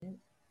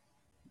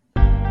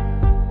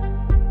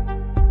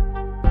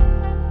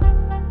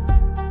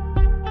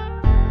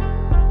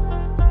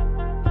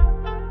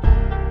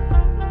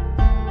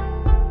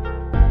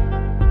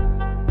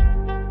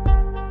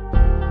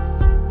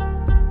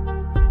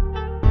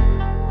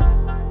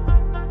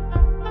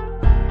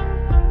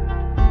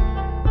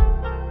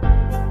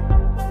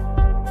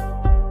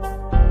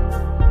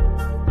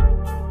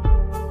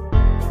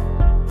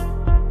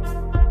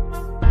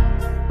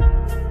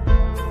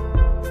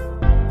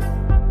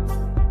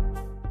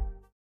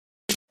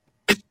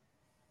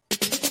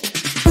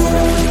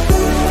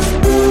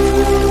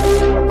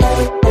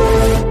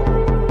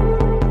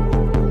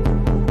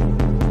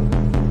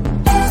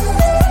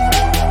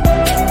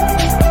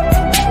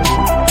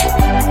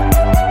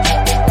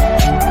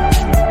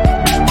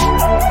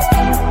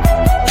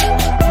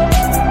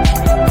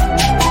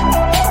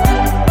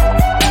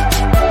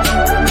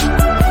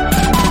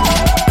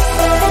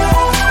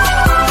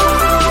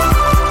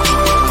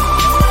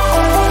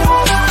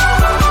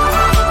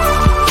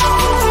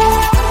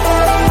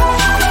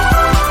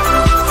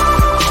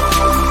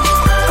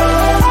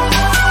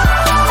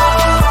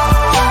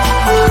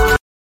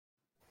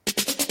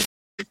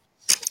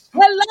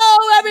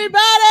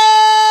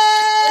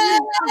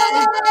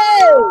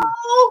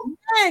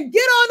Man,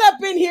 get on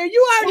up in here.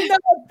 You already know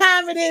what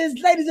time it is,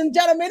 ladies and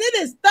gentlemen. It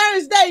is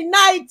Thursday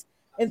night,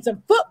 and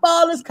some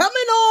football is coming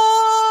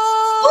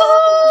on. Woo!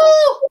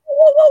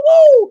 Woo, woo,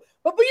 woo.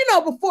 But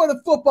before the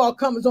football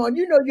comes on,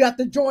 you have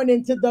to join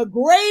into the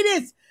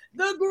greatest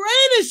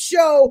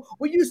show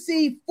where you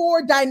see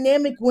four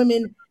dynamic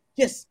women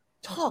just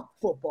talk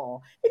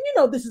football. And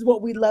this is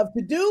what we love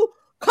to do.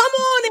 Come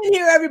on in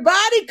here,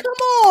 everybody. Come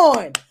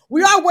on.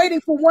 We are waiting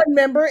for one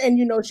member,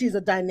 and she's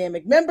a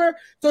dynamic member,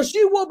 so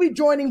she will be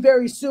joining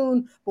very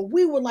soon. But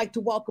we would like to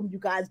welcome you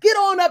guys. Get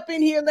on up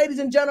in here, ladies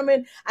and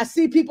gentlemen. I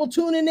see people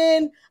tuning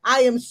in.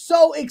 I am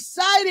so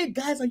excited.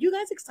 Guys, are you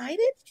guys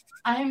excited?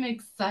 I'm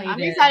excited. I'm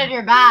excited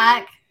you're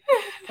back.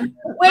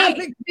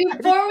 Wait,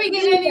 before we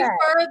get any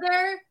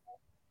further,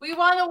 we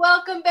want to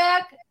welcome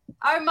back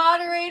our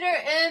moderator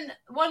and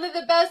one of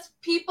the best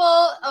people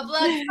of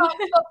Let's Talk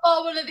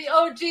Football, one of the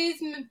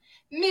OGs,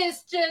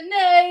 Miss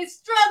Janae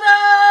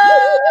Struther.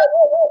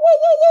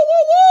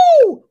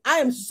 I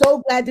am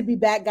so glad to be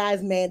back,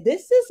 guys, man.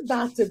 This is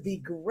about to be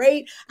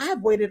great. I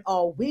have waited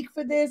all week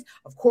for this.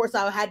 Of course,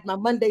 I had my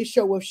Monday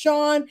show with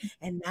Sean,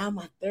 and now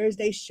my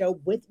Thursday show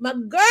with my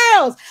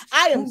girls.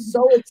 I am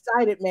so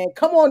excited, man.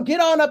 Come on,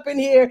 get on up in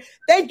here.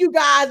 Thank you,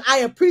 guys. I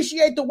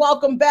appreciate the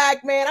welcome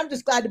back, man. I'm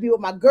just glad to be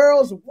with my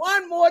girls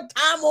one more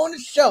time on the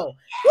show.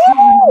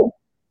 Woo!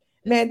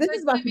 Man, this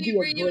is about to be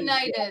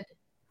reunited.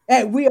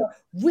 Hey, we are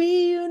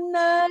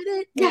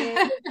reunited. And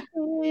it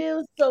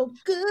feels so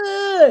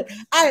good.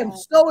 I am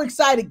so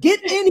excited. Get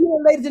in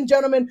here, ladies and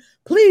gentlemen.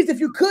 Please, if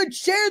you could,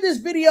 share this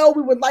video.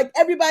 We would like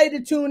everybody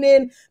to tune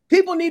in.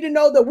 People need to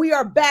know that we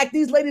are back.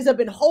 These ladies have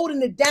been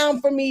holding it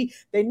down for me.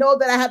 They know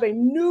that I have a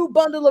new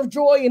bundle of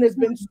joy, and it's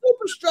been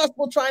super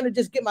stressful trying to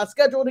just get my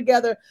schedule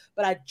together.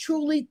 But I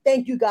truly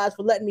thank you guys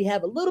for letting me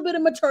have a little bit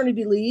of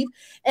maternity leave.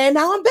 And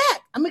now I'm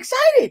back. I'm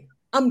excited.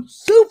 I'm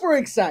super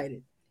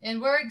excited. And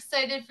we're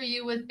excited for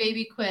you with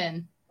baby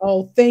Quinn.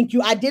 Oh, thank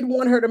you. I did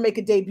want her to make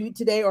a debut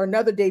today or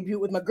another debut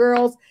with my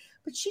girls,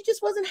 but she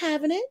just wasn't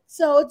having it.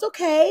 So it's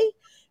okay.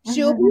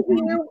 She'll be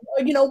here,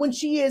 when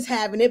she is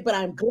having it. But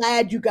I'm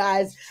glad you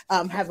guys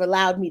have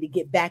allowed me to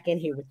get back in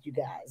here with you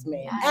guys,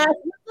 man.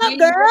 What's up,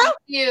 girl?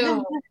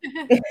 You.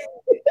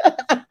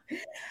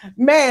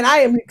 Man, I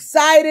am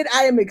excited.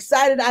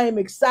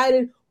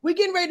 We're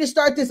getting ready to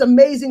start this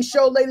amazing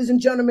show, ladies and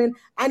gentlemen.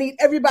 I need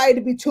everybody to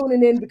be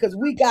tuning in because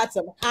we got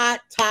some hot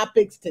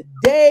topics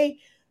today.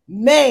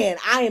 Man,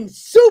 I am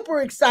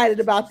super excited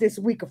about this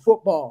week of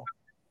football.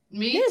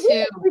 Me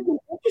too.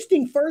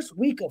 Interesting first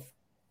week of.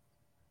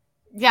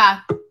 Yeah.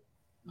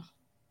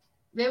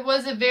 It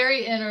was a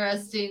very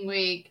interesting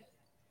week.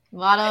 A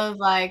lot of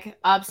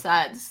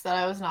upsets that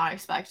I was not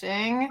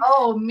expecting.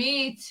 Oh,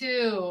 me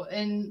too.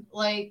 And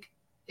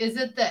is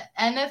it the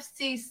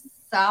NFC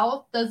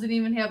South doesn't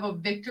even have a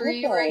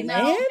victory right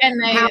now?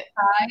 And they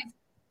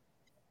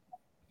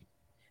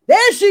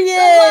there she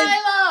is.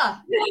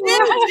 Delilah.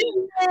 There she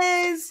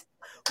is.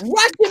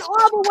 Rushing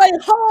all the way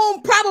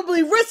home,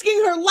 probably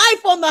risking her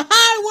life on the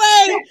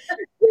highway.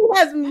 She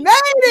has made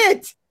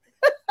it.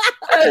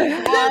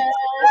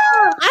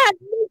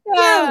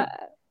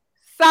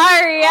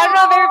 Sorry, I don't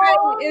know if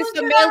everybody is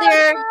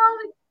familiar.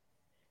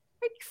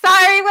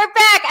 Sorry, we're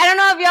back. I don't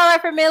know if y'all are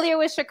familiar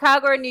with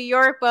Chicago or New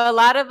York, but a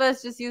lot of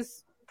us just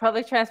use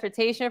public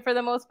transportation for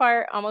the most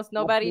part. Almost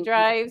nobody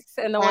drives,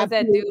 and the ones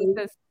that do,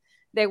 because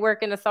they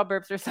work in the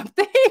suburbs or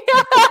something. They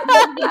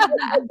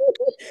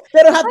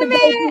don't have to go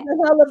through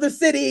the hell of the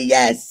city.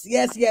 Yes.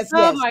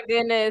 Oh my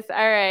goodness.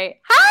 All right.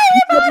 Hi,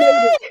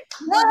 everybody.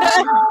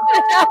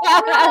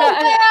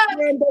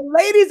 And the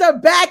ladies are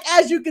back.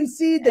 As you can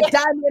see, the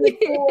dynamic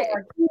four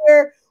are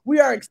here. We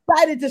are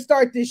excited to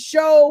start this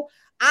show.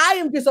 I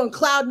am just on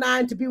cloud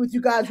nine to be with you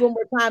guys one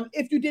more time.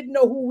 If you didn't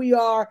know who we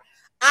are,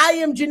 I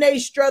am Janae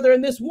Struther,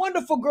 and this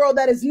wonderful girl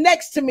that is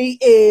next to me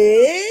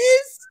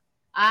is...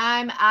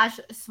 I'm Ash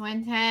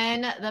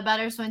Swinton, the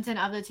better Swinton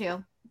of the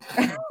two.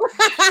 That's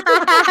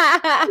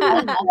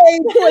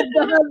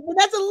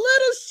a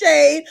little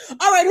shade.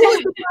 All right, who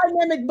is the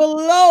dynamic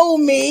below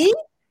me?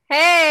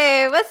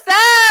 Hey, what's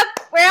up?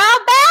 We're all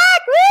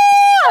back.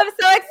 Woo! I'm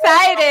so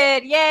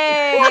excited.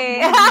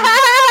 Yay.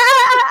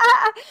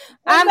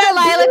 I'm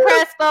Delilah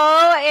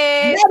Crespo,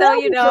 and so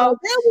you know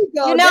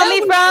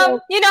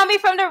me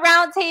from the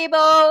round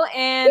table,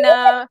 and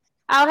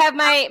I'll have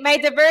my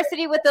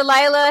diversity with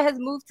Delilah has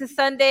moved to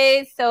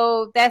Sundays,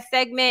 so that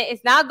segment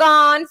is not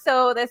gone.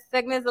 So that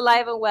segment is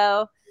alive and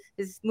well.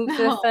 It's moved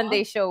to the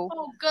Sunday show.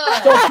 Oh,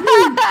 good. So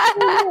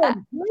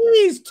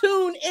please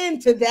tune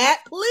into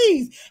that,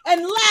 please.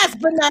 And last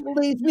but not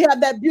least, we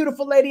have that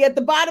beautiful lady at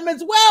the bottom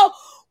as well.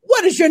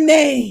 What is your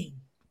name?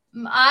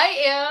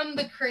 I am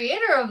the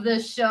creator of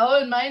this show,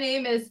 and my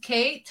name is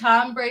Kate,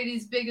 Tom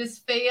Brady's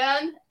biggest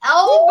fan,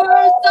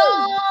 Elverson.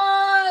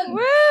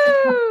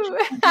 Woo!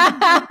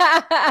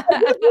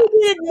 We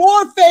need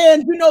more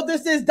fans.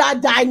 This is the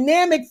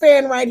dynamic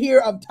fan right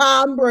here of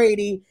Tom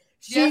Brady.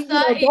 Don't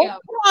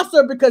cross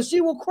her, because she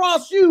will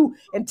cross you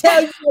and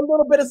tell you a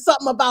little bit of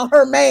something about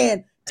her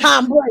man,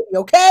 Tom Brady.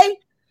 Okay?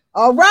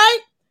 All right,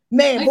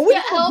 man. I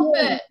can't help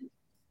it.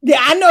 Yeah,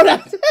 I know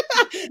that.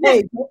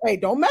 hey,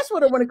 don't mess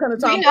with her when it comes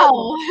to Tom. We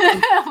know.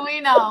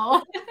 We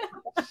know.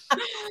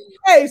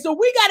 Hey, so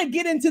we got to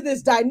get into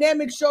this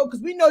dynamic show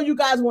because we know you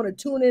guys want to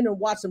tune in and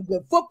watch some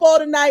good football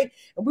tonight,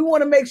 and we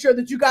want to make sure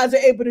that you guys are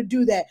able to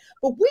do that.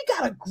 But we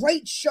got a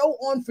great show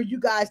on for you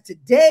guys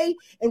today,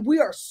 and we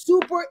are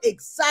super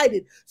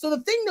excited. So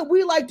the thing that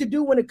we like to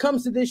do when it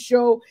comes to this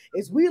show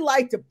is we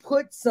like to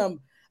put some,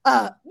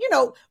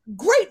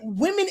 great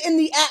women in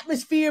the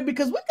atmosphere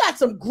because we got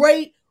some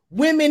great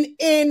women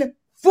in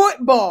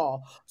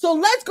football. So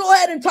let's go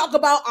ahead and talk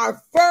about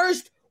our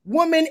first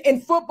woman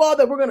in football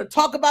that we're going to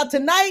talk about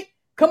tonight.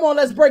 Come on,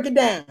 let's break it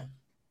down.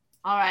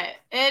 All right.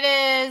 It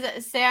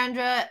is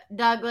Sandra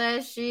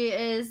Douglas. She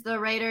is the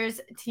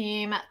Raiders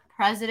team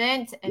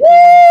president.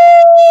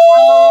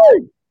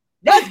 Woo!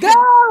 Let's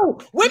go!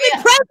 Women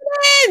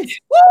presidents!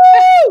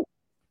 Woo!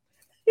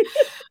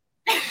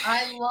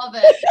 I love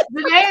it.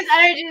 Today's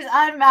energy is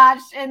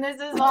unmatched, and this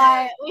is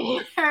why we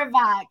need her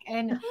back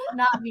and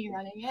not me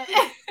running it.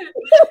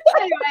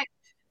 Anyway,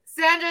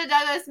 Sandra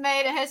Douglas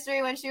made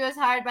history when she was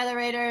hired by the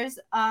Raiders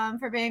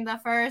for being the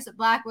first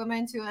Black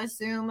woman to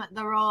assume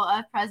the role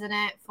of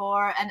president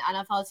for an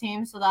NFL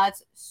team. So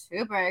that's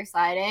super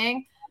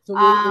exciting.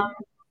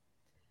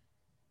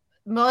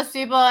 Most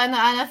people in the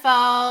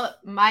NFL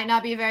might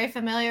not be very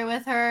familiar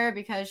with her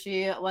because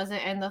she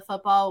wasn't in the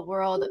football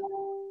world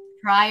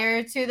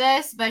prior to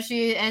this, but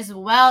she is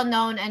well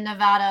known in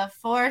Nevada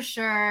for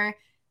sure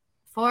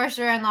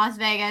in Las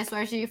Vegas,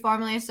 where she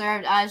formerly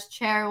served as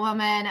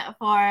chairwoman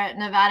for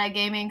Nevada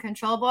Gaming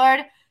Control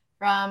Board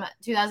from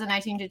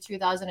 2019 to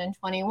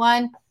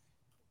 2021,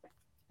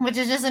 which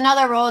is just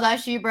another role that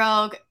she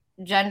broke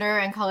gender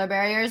and color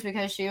barriers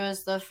because she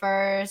was the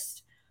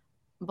first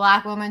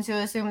Black woman to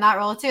assume that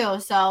role too.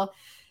 So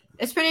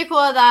it's pretty cool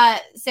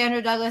that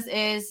Sandra Douglas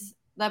is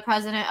the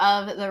president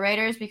of the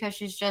Raiders because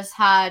she's just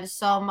had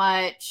so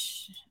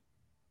much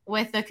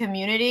with the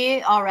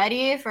community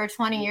already for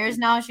 20 years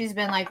now. She's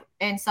been like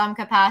in some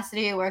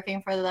capacity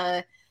working for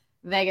the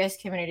Vegas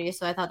community.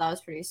 So I thought that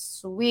was pretty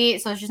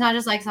sweet. So she's not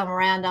just like some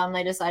random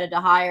they decided to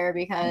hire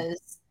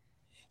because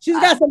she's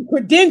got some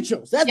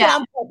credentials. That's what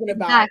I'm talking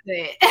about.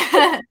 Exactly.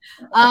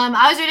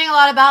 I was reading a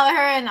lot about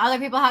her, and other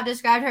people have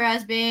described her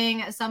as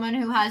being someone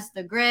who has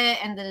the grit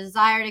and the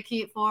desire to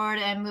keep forward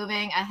and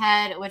moving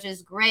ahead, which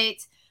is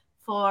great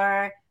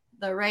for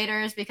the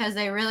Raiders because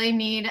they really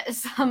need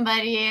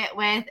somebody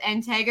with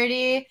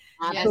integrity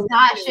and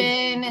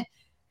passion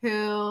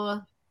who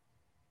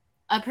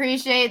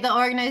appreciate the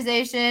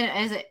organization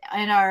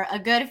and are a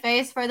good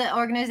face for the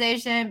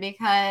organization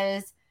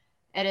because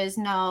it is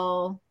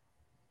no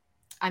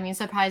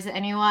surprise to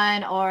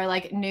anyone or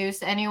like news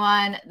to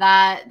anyone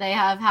that they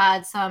have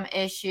had some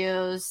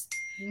issues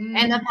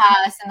in the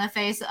past, and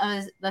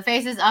the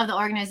faces of the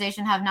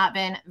organization have not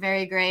been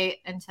very great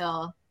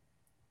until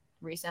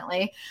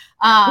recently.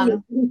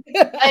 But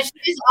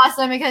she's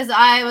awesome because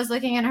I was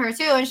looking at her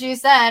too, and she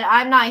said,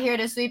 I'm not here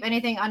to sweep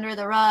anything under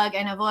the rug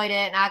and avoid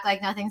it and act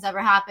like nothing's ever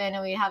happened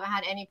and we haven't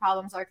had any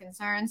problems or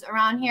concerns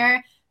around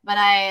here. But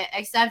I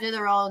accepted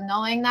the role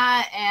knowing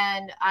that,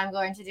 and I'm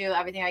going to do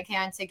everything I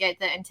can to get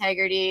the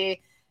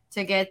integrity,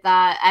 to get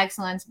that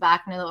excellence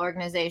back into the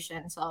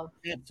organization. So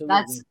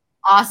that's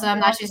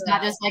awesome that she's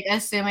not just like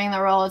assuming the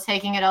role,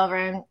 taking it over,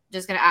 and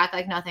just going to act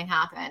like nothing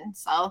happened.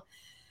 So,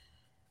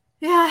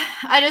 yeah,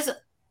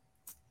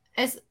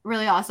 it's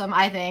really awesome,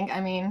 I think. I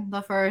mean,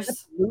 the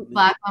first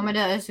Black woman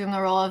to assume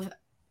the role of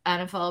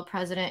NFL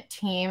president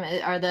team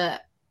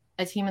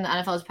a team in the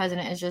NFL as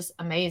president is just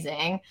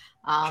amazing.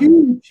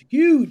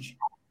 Huge.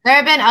 There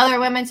have been other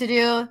women to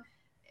do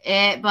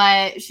it,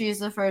 but she's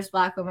the first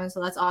Black woman,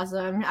 so that's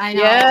awesome. I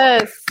know.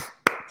 Yes.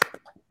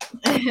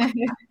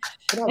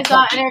 I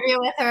saw an interview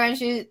with her, and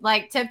she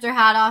like tipped her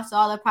hat off to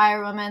all the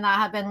prior women that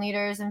have been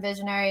leaders and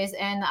visionaries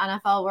in the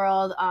NFL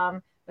world.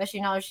 But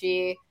she knows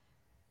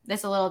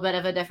it's a little bit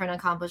of a different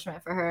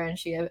accomplishment for her, and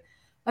she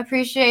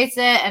appreciates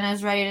it and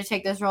is ready to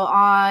take this role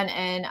on.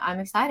 And I'm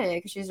excited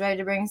because she's ready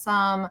to bring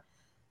some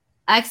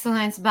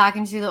excellence back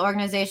into the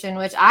organization,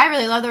 which I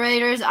really love the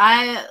Raiders.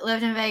 I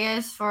lived in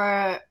Vegas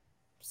for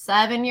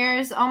 7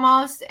 years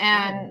almost,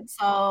 and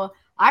so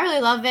I really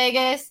love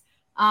Vegas.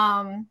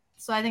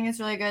 So I think it's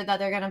really good that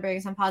they're going to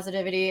bring some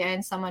positivity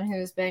and someone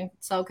who's been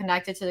so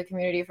connected to the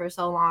community for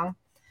so long.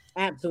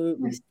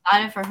 Absolutely.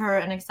 I'm excited for her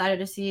and excited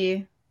to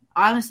see,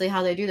 honestly,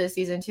 how they do this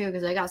season too,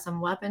 because they got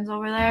some weapons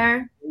over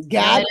there.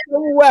 Got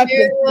some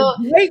weapons.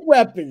 Great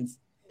weapons.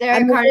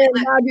 Aaron Rodgers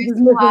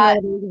is missing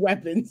all these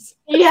weapons.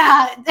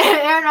 Yeah,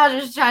 Aaron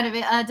Rodgers is trying to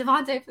be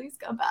Devontae, please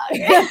come back.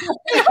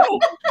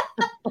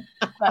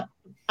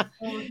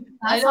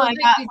 That's all I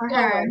got for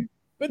her.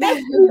 But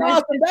that's really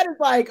awesome. That is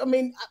like, I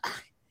mean,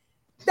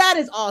 that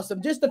is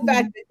awesome. Just the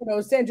fact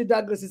that Sandra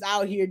Douglas is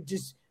out here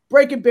just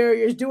breaking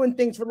barriers, doing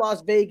things for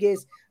Las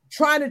Vegas,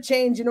 trying to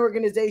change an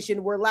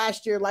organization where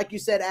last year, like you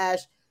said, Ash,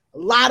 a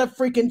lot of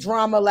freaking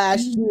drama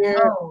last year.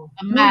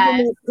 A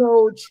mess.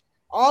 Coach.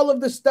 all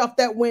of the stuff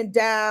that went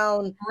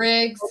down,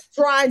 Riggs,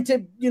 trying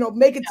to,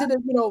 make it to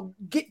the,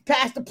 get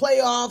past the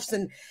playoffs.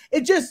 And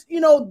it just,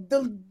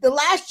 the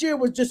last year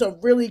was just a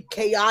really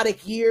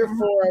chaotic year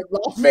for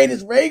Las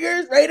Vegas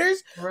Raiders.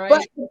 right.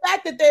 But the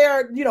fact that they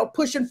are,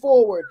 pushing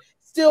forward,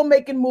 still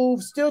making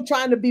moves, still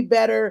trying to be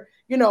better,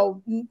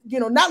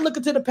 not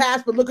looking to the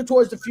past, but looking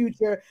towards the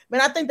future.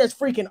 Man, I think that's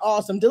freaking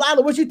awesome.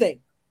 Delilah, what you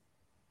think?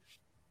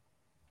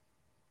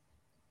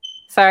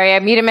 Sorry, I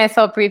muted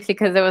myself briefly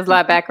because there was a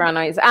lot of background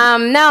noise. No,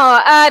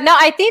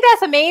 I think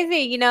that's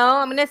amazing.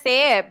 I'm gonna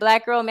say it,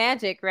 Black girl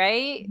magic,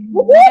 right?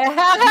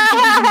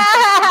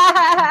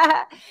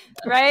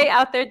 Right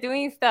out there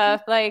doing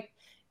stuff. Like,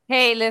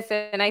 hey,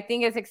 listen, I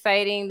think it's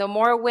exciting. The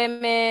more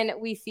women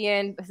we see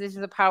in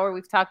positions of power,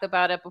 we've talked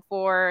about it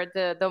before.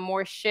 The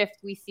more shift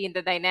we see in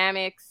the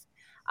dynamics.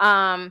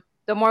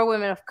 The more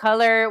women of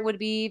color would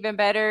be even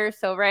better.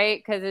 So, right,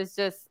 because it's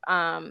just,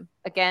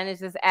 again, it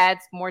just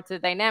adds more to the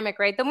dynamic,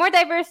 right? The more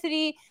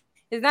diversity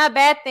is not a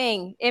bad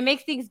thing. It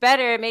makes things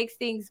better. It makes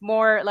things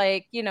more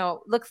like,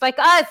 looks like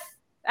us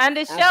on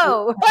the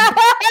show.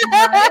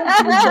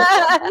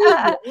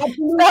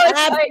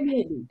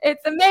 Absolutely.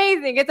 It's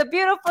amazing. It's a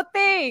beautiful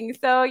thing.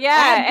 So,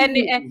 yeah.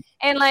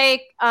 And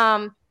like,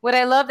 what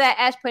I love that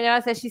Ash pointed out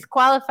is that she's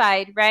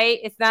qualified, right?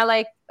 It's not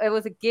like it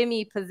was a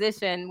gimme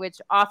position,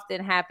 which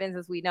often happens,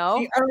 as we know.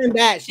 She earned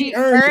that. She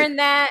earned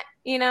that,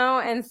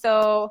 and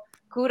so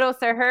kudos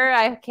to her.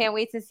 I can't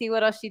wait to see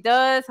what else she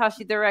does, how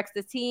she directs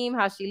the team,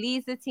 how she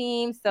leads the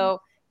team. So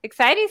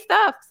exciting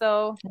stuff.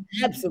 So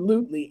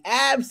absolutely.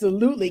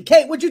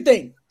 Kate, what you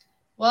think?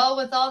 Well,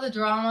 with all the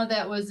drama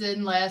that was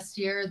in last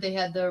year, they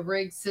had the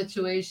Riggs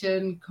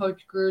situation,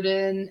 Coach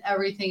Gruden,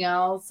 everything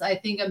else. I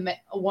think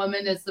a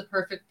woman is the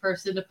perfect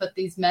person to put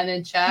these men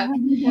in check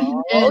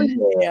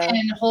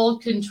and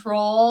hold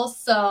control.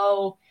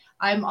 So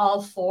I'm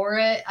all for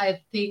it. I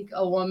think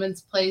a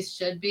woman's place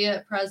should be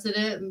at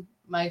president.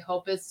 My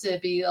hope is to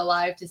be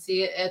alive to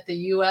see it at the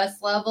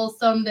U.S. level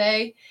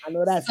someday. I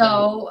know that.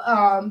 So,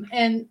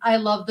 and I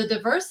love the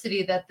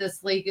diversity that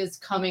this league is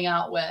coming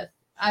out with.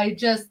 I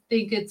just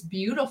think it's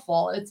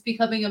beautiful. It's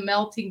becoming a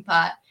melting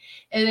pot,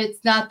 and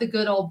it's not the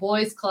good old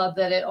boys club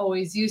that it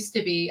always used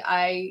to be.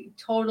 I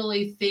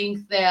totally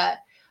think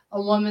that a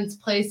woman's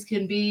place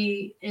can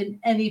be in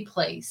any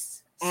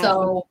place.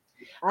 So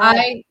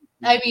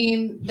I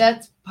mean,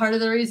 that's part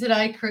of the reason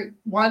I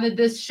wanted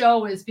this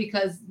show, is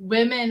because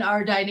women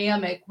are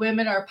dynamic.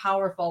 Women are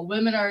powerful.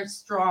 Women are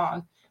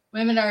strong.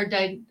 Women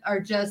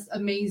are just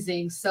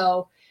amazing.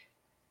 So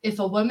if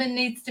a woman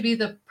needs to be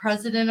the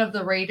president of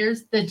the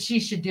Raiders, then she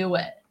should do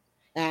it.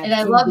 Absolutely. And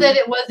I love that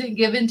it wasn't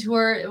given to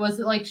her. It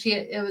wasn't like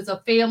it was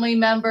a family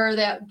member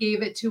that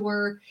gave it to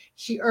her.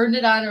 She earned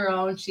it on her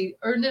own. She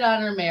earned it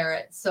on her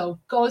merit. So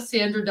go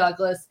Sandra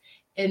Douglas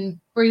and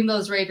bring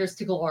those Raiders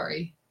to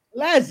glory.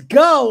 Let's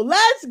go.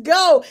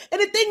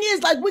 And the thing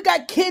is, like, we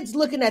got kids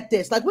looking at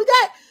this. Like, we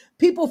got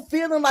people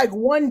feeling like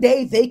one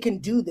day they can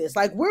do this.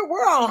 Like,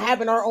 we're all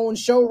having our own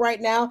show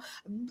right now.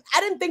 I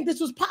didn't think this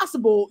was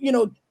possible,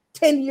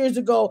 10 years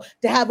ago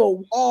to have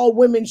an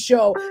all-women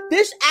show.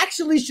 This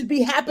actually should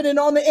be happening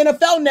on the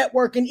NFL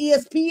Network and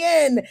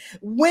ESPN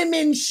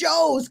women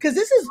shows, because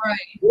this is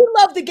right. We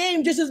love the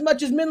game just as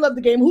much as men love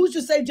the game. Who's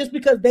to say just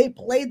because they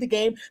played the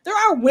game? There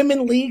are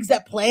women leagues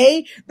that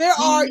play. There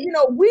are,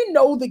 we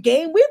know the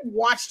game. We've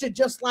watched it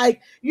just like,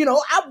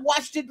 I've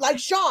watched it like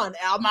Sean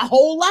my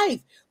whole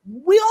life.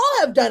 We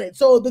all have done it.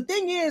 So the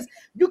thing is,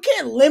 you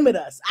can't limit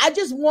us. I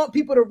just want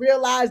people to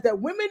realize that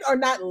women are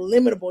not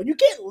limitable. You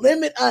can't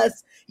limit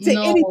us to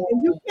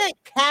anything. You can't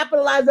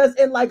capitalize us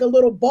in like a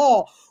little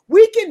ball.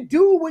 We can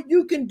do what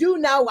you can do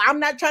now. I'm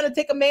not trying to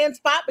take a man's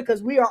spot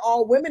because we are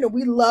all women and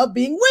we love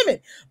being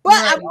women. But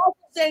right. I'm also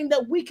saying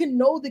that we can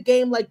know the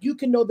game like you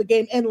can know the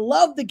game and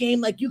love the game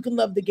like you can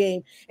love the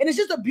game. And it's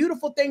just a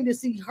beautiful thing to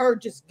see her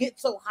just get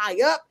so high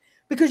up,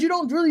 because you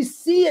don't really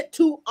see it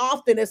too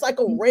often. It's like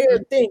a rare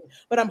thing.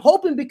 But I'm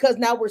hoping, because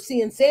now we're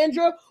seeing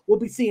Sandra, we'll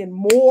be seeing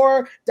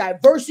more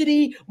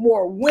diversity,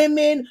 more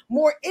women,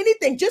 more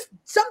anything, just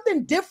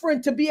something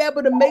different to be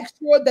able to make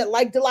sure that,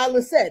 like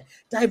Delilah said,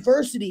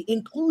 diversity,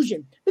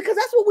 inclusion, because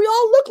that's what we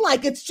all look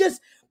like. It's just,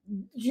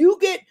 you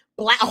get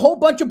a whole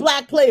bunch of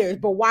black players,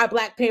 but why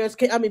black players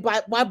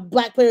why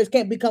black players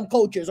can't become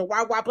coaches, or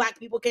why black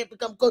people can't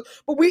become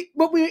coaches? But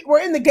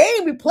we're in the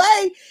game, we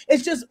play.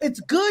 It's just,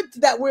 it's good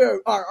that we're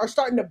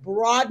starting to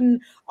broaden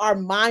our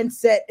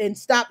mindset and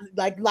stop,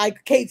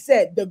 like Kate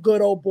said, the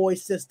good old boy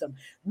system.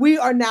 We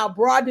are now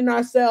broadening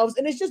ourselves,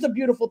 and it's just a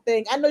beautiful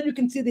thing. I know you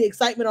can see the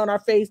excitement on our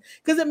face,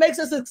 because it makes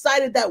us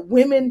excited that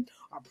women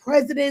are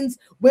presidents.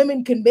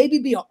 Women can maybe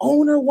be an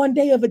owner one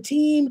day of a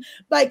team.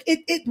 Like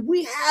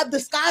we have, the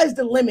sky's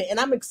the limit, and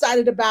I'm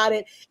excited about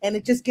it. And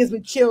it just gives me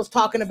chills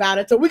talking about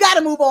it. So we got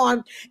to move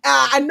on.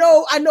 I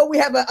know we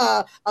have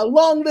a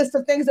long list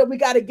of things that we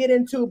got to get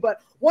into, but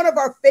one of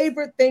our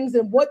favorite things,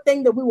 and one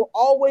thing that we will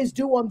always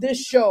do on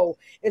this show,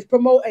 is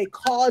promote a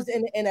cause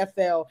in the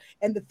NFL.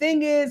 And the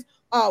thing is,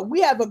 we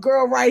have a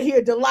girl right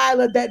here,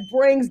 Delilah, that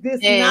brings this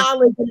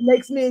knowledge and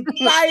makes me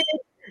excited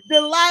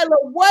Delilah,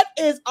 what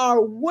is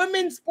our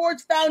Women's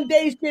Sports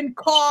Foundation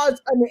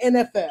cause in the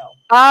NFL?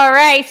 All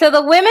right. So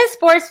the Women's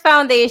Sports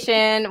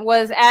Foundation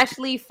was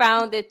actually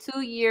founded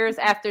 2 years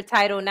after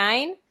Title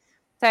IX.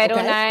 Title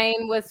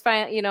IX was,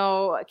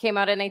 came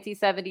out in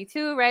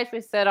 1972, right?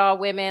 Which said all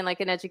women,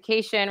 like in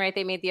education, right?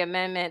 They made the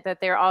amendment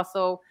that they're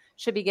also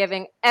should be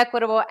given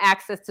equitable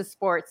access to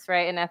sports,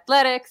 right? In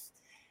athletics.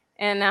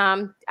 And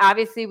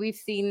obviously, we've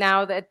seen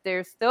now that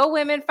there's still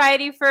women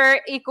fighting for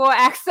equal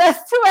access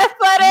to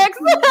athletics.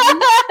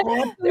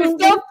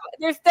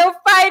 they're still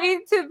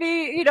fighting to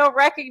be,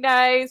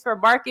 recognized for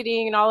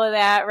marketing and all of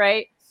that,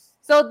 right?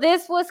 So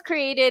this was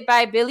created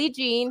by Billie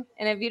Jean,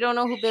 and if you don't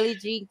know who Billie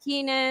Jean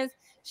King is,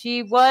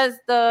 she was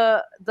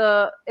in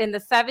the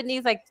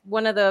 70s, like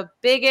one of the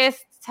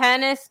biggest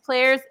tennis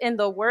players in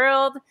the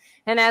world.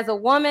 And as a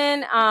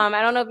woman,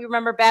 I don't know if you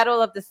remember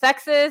Battle of the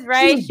Sexes,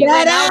 right? She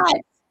went out.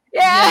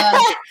 Yeah.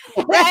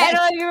 Right. I don't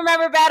know if you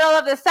remember Battle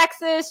of the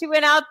Sexes. She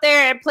went out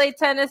there and played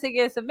tennis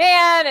against a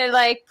man and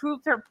like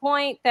proved her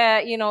point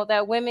that,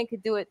 that women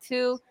could do it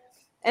too.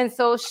 And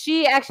so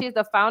she actually is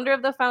the founder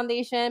of the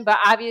foundation, but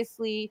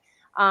obviously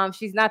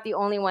she's not the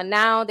only one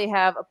now. They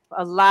have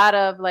a lot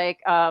of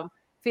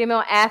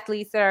female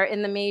athletes that are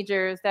in the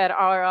majors that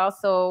are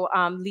also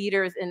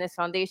leaders in this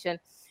foundation.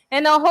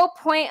 And the whole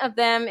point of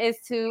them is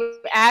to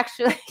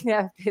actually,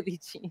 Billie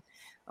Jean.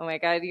 Oh my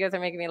God, you guys are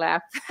making me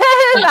laugh.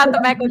 Not the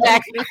Michael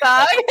Jackson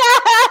song.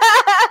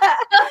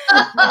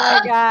 Oh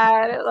my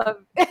God, I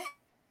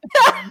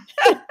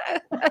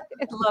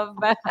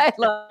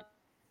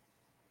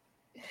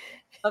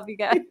love you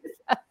guys.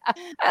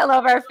 I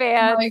love our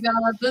fans. Oh my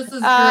God, this is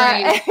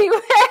great.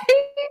 Anyway,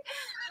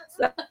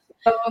 so,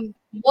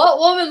 what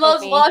woman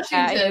loves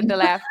Washington? To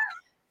laugh.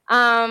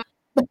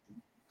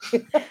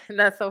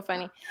 That's so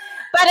funny.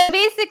 But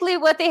basically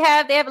what they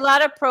have a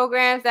lot of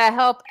programs that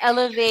help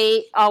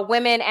elevate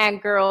women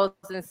and girls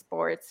in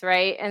sports,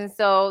 right? And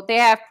so they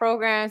have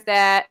programs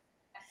that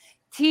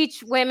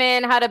teach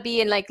women how to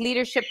be in like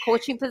leadership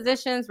coaching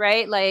positions,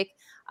 right?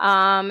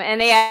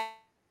 And they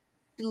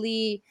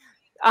actually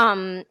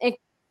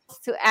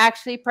to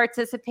actually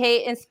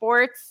participate in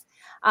sports.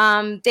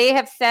 They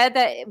have said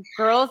that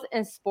girls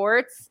in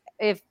sports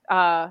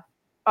are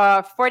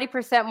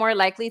 40% more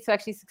likely to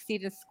actually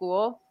succeed in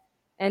school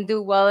and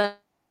do well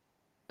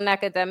in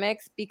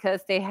academics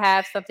because they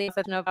have something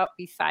to know about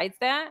besides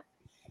that.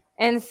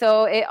 And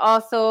so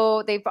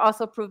they've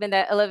also proven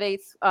that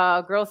elevates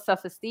girls'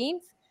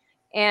 self-esteem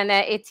and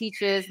that it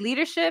teaches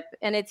leadership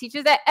and it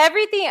teaches that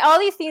all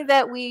these things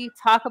that we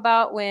talk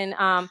about when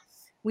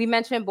we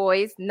mention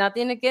boys,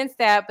 nothing against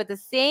that, but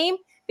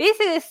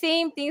basically the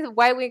same things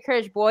why we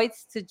encourage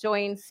boys to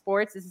join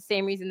sports is the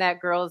same reason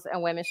that girls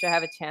and women should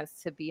have a chance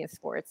to be in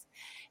sports.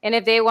 And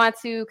if they want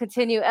to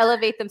continue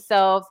elevate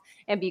themselves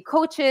and be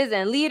coaches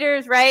and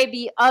leaders, right?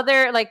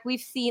 Like we've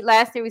seen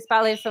last year, we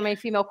spotlighted so many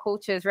female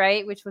coaches,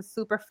 right? Which was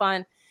super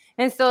fun.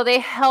 And so they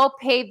help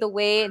pave the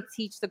way and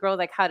teach the girls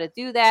like how to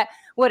do that,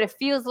 what it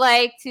feels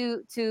like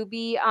to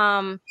be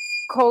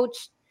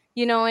coached,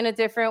 in a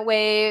different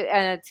way,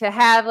 and to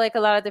have like a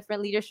lot of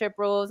different leadership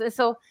roles. And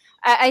so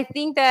I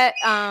think that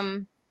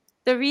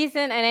the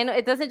reason, and I know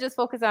it doesn't just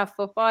focus on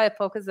football, it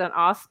focuses on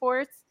all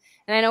sports.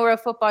 And I know we're a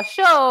football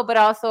show, but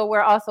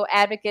we're also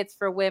advocates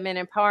for women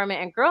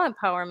empowerment and girl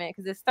empowerment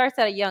because it starts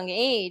at a young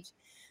age.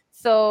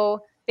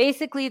 So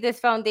basically, this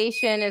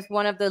foundation is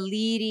one of the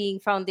leading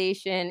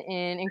foundation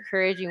in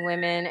encouraging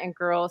women and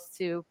girls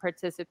to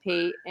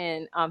participate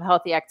in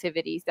healthy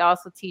activities. They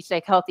also teach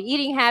like healthy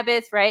eating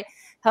habits, right?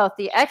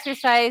 Healthy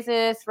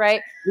exercises,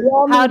 right?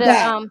 How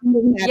to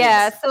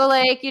So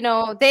like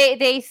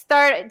they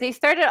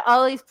started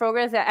all these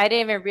programs that I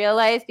didn't even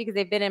realize because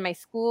they've been in my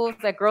schools,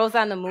 like Girls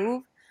on the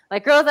Move.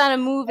 Like Girls on the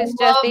Move is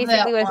just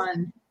basically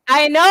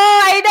I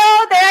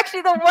know. They're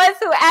actually the ones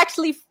who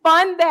actually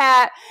fund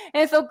that.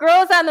 And so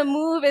Girls on the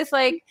Move is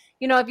like,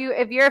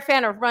 if you're a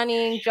fan of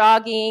running,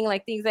 jogging,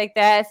 like things like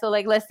that. So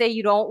like, let's say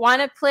you don't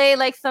want to play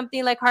like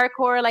something like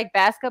hardcore, like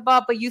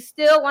basketball, but you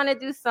still want to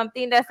do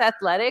something that's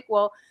athletic.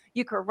 Well,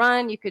 you could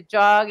run, you could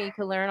jog, and you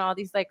could learn all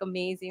these like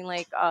amazing,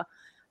 like,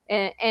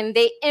 and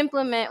they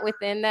implement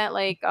within that,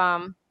 like,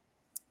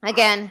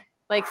 again,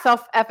 like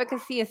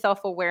self-efficacy and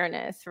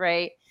self-awareness,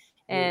 right?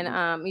 And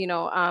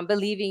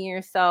believing in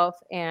yourself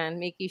and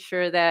making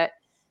sure that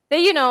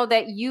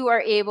that you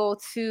are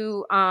able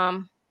to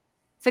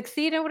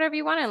succeed in whatever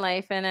you want in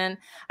life. And then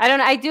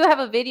I do have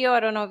a video. I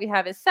don't know if you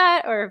have it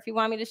set or if you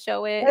want me to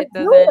show it. Let's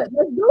do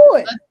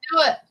it.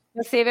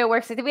 Let's see if it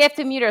works. We have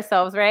to mute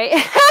ourselves, right?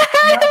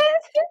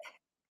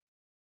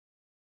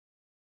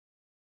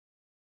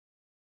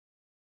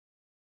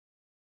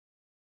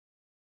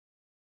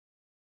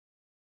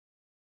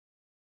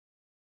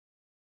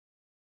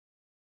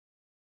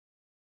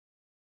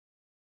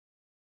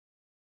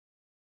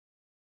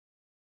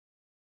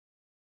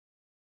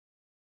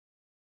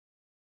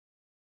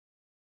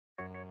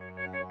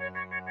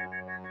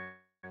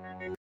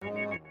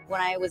 When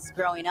I was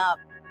growing up,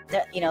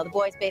 the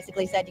boys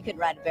basically said you couldn't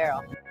ride a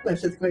barrel. My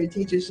fifth grade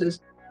teacher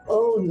says,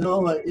 "Oh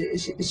no,"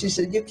 she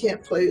said, "You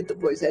can't play with the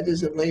boys. That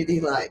isn't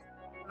ladylike."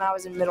 when I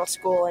was in middle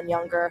school and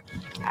younger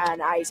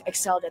and I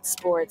excelled at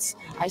sports,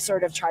 I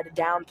sort of tried to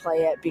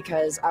downplay it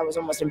because I was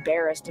almost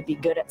embarrassed to be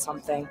good at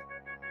something.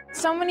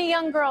 So many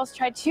young girls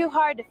try too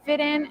hard to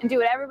fit in and do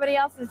what everybody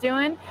else is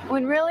doing,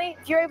 when really,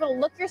 if you're able to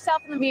look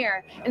yourself in the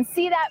mirror and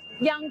see that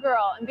young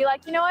girl and be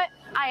like, you know what,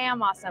 I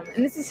am awesome,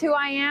 and this is who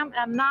I am, and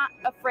I'm not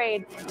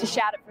afraid to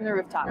shout it from the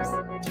rooftops.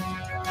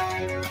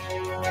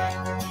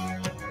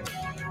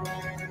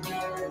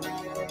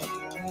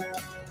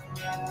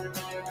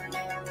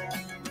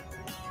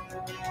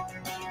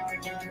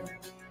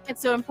 It's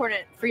so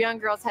important for young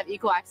girls to have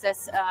equal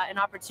access and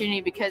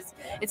opportunity, because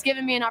it's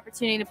given me an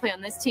opportunity to play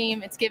on this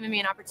team. It's given me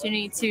an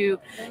opportunity to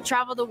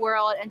travel the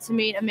world and to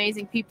meet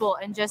amazing people,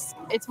 and just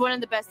it's one of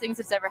the best things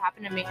that's ever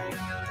happened to me.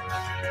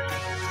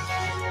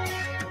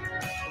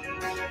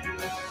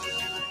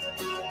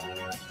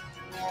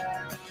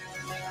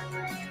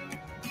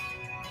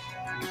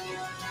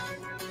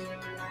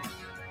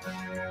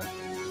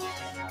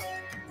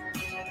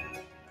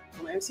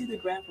 When I received the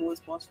grant from Women's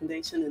Sports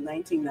Foundation in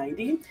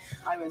 1990,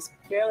 I was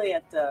barely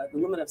at the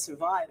limit of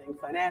surviving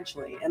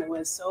financially, and it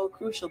was so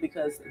crucial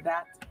because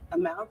that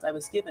amount I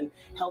was given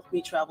helped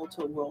me travel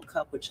to a World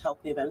Cup, which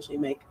helped me eventually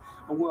make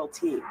a world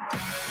team.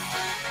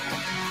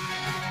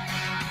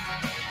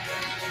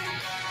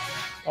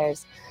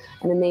 There's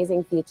an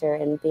amazing feature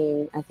in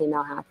being a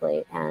female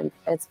athlete, and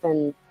it's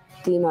been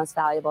the most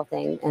valuable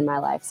thing in my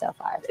life so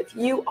far. If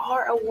you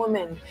are a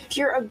woman, if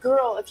you're a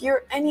girl, if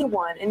you're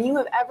anyone, and you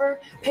have ever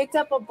picked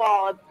up a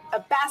ball, a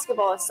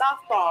basketball, a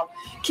softball,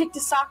 kicked a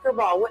soccer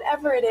ball,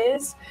 whatever it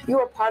is, you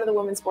are part of the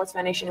Women's Sports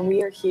Foundation, and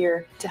we are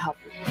here to help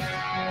you.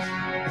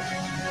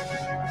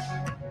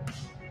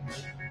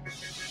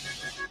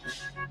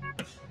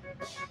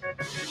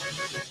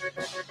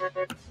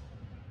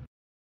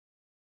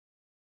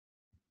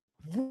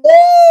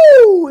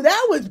 Woo!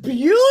 That was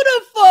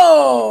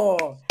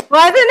beautiful.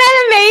 Wasn't that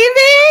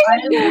amazing? I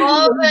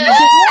love it.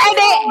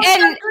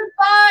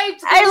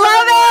 I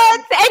love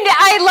it. And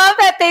I love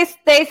that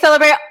they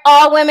celebrate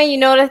all women. You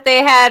notice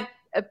they had,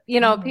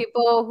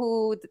 people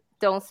who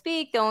don't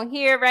speak, don't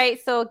hear,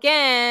 right? So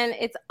again,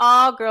 it's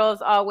all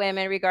girls, all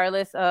women,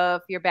 regardless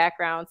of your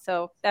background.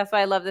 So that's why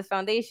I love this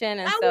foundation.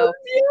 And that was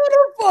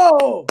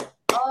beautiful.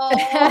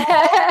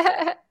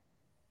 Oh.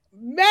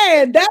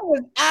 Man, that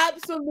was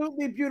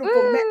absolutely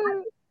beautiful.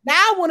 Man, now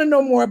I want to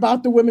know more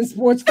about the Women's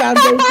Sports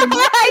Foundation.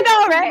 I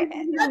know, right?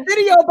 That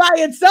video by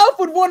itself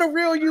would want to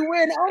reel you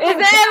in. Is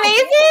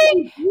that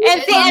amazing?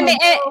 And see,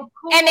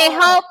 and they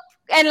help.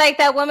 And like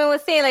that woman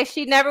was saying, like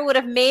she never would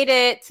have made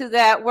it to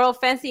that World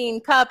Fencing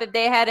Cup if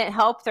they hadn't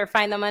helped her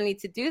find the money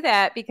to do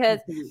that. Because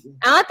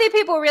I don't think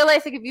people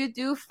realize, like, if you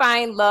do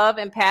find love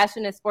and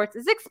passion in sports,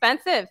 it's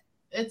expensive.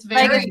 It's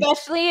very, like,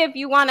 especially if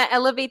you want to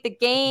elevate the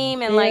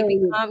game and like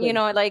become,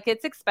 like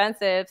it's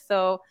expensive.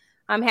 So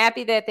I'm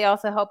happy that they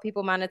also help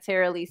people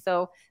monetarily.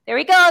 So there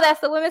we go.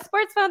 That's the Women's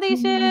Sports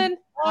Foundation.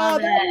 Oh,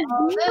 that is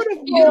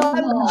beautiful. I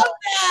love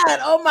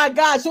that. Oh my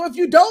God. So if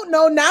you don't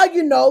know, now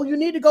you know. You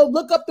need to go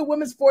look up the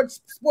Women's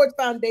Sports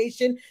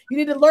Foundation. You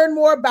need to learn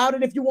more about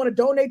it. If you want to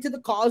donate to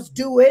the cause,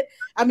 do it.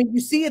 I mean, you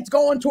see it's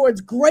going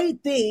towards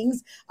great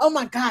things. Oh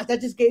my God,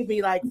 that just gave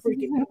me like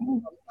freaking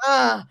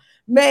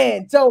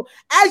man. So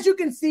as you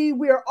can see,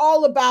 we are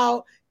all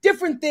about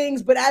different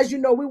things, but as you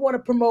know, we want to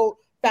promote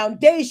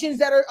foundations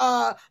that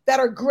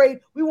are great.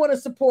 We want to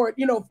support,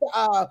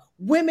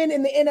 women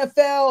in the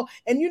NFL.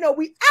 And,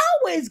 we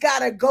always got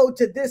to go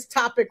to this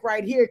topic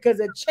right here because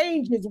it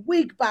changes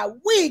week by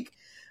week.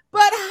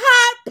 But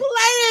hot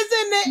players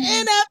in the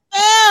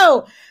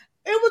NFL.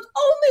 It was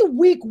only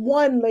week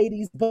 1,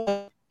 ladies,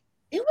 but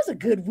it was a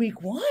good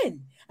week 1.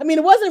 I mean,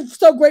 it wasn't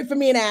so great for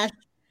me and Ash,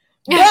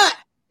 but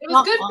it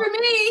was good for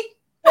me.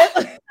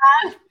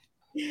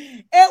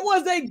 It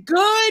was a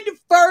good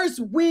first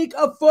week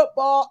of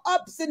football,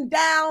 ups and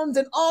downs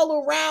and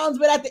all arounds.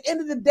 But at the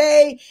end of the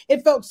day,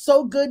 it felt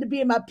so good to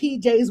be in my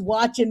PJs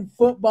watching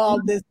football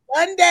this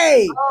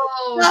Sunday.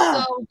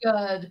 Oh, so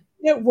good.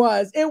 It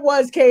was,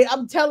 Kate.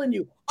 I'm telling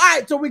you. All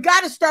right, so we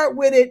got to start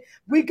with it.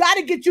 We got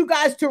to get you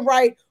guys to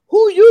write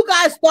who you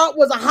guys thought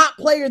was a hot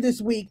player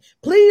this week.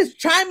 Please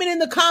chime in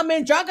the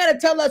comments. Y'all got to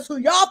tell us who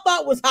y'all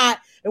thought was hot,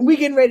 and we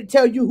getting ready to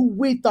tell you who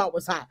we thought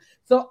was hot.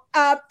 So,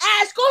 Ash,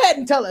 go ahead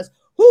and tell us.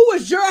 Who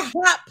was your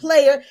hot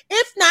player,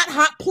 if not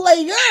hot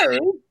player,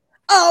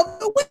 of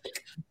the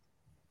week?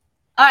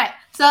 All right.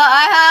 So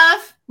I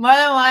have more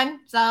than one.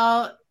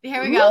 So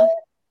here we go.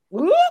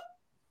 Whoop.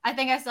 I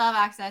think I still have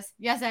access.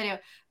 Yes, I do.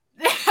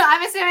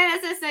 I'm assuming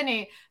this is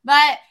Sydney.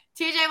 But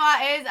TJ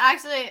Watt is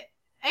actually...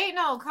 Hey,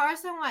 no,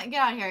 Carson Watt.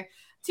 Get out of here.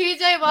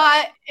 TJ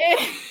Watt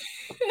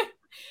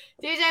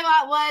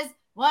was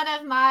one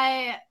of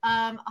my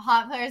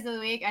hot players of the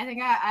week. I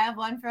think I have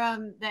one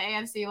from the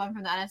AFC, one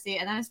from the NFC,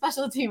 and then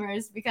special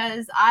teamers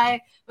because I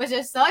was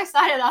just so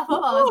excited about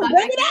football.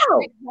 Bring it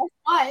out.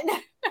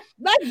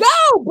 Let's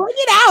go. Bring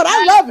it out.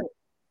 I love it.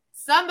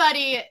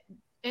 Somebody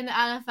in the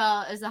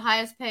NFL is the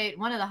highest paid,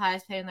 one of the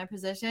highest paid in their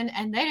position,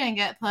 and they didn't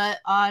get put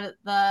on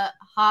the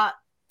hot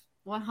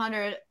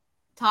 100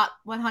 top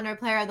 100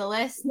 player of the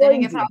list. They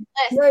didn't get put on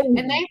the list,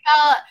 and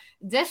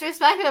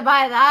disrespected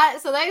by that.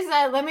 So they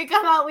said, let me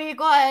come out week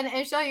 1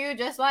 and show you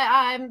just why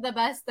I'm the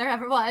best there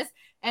ever was.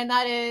 And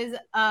that is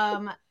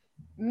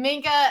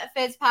Minka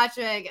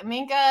Fitzpatrick.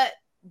 Minka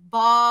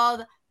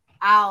balled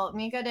out.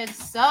 Minka did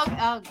so.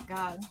 Oh,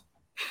 God.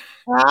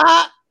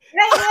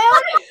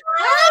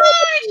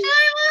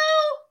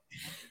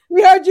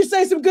 We heard you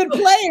say some good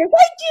players.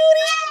 Hey,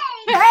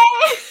 Judy.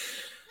 Hey.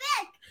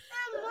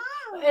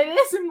 It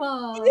is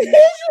Mom. It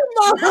is your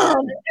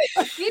mom.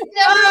 You've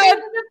never made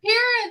an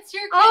appearance.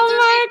 Your kids oh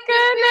my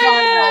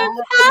goodness.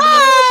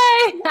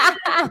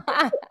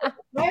 Hi.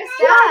 Where's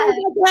Dad?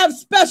 We have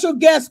special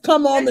guests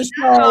come on the show.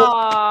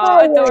 Oh,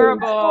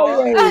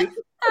 adorable. There's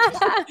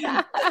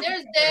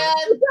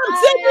Dad.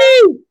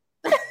 Sydney.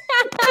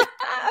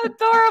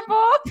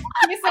 Adorable.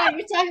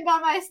 You're talking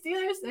about my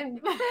Steelers. And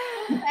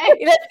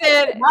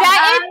listen,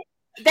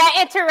 that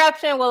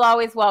interruption will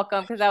always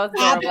welcome because that was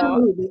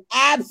adorable.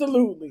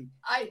 Absolutely.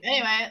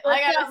 Anyway,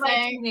 like I was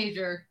saying,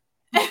 teenager.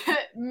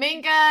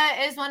 Minka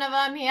is one of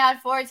them. He had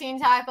 14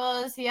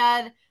 tackles. He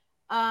had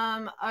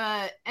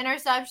an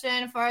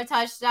interception for a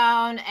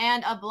touchdown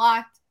and a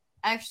blocked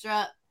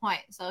extra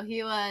point. So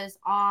he was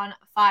on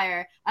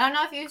fire. I don't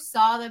know if you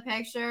saw the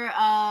picture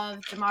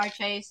of Jamar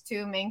Chase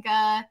to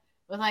Minka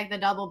with like the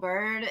double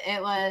bird.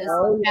 It was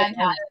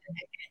fantastic.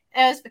 It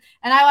was,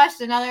 and I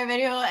watched another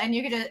video, and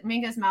you could just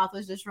Minka's mouth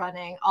was just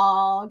running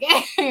all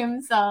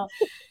game. So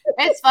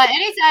it's fun.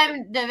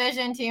 Anytime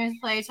division teams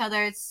play each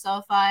other, it's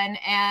so fun.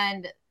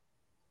 And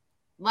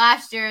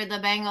last year, the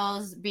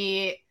Bengals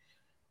beat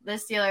the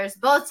Steelers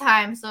both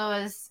times, so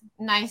it was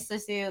nice to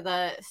see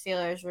the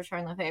Steelers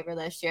return the favor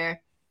this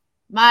year.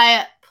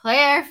 My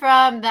player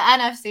from the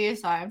NFC,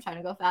 sorry, I'm trying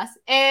to go fast,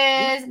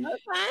 is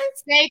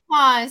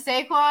Saquon.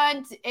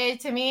 Saquon,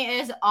 to me,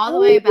 is all the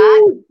way back.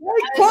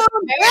 Saquon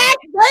back,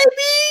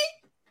 baby!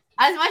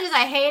 As much as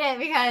I hate it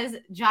because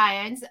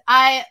Giants,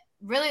 I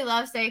really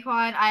love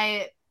Saquon.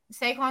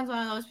 Saquon's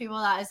one of those people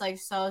that is like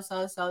so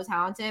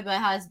talented, but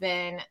has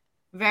been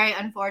very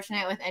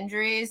unfortunate with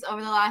injuries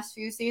over the last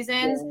few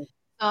seasons. Yeah.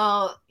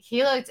 So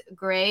he looked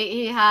great.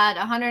 He had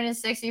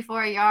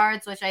 164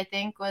 yards, which I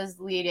think was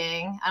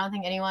leading. I don't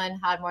think anyone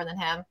had more than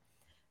him.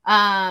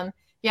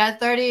 He had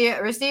 30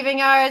 receiving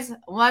yards,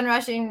 1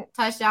 rushing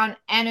touchdown,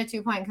 and a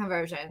 2-point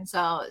conversion. So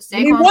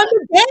Saquon he won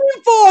the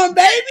game for him,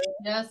 baby.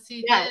 Yes,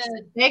 he did.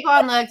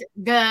 Saquon looked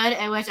good,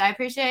 which I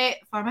appreciate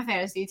for my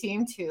fantasy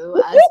team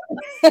too.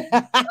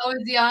 Oh,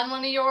 is he on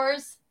one of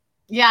yours?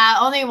 Yeah,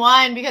 only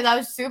one because I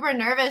was super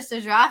nervous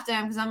to draft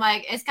him because I'm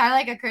like, it's kind of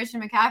like a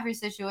Christian McCaffrey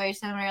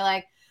situation where you're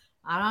like,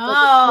 I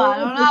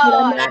don't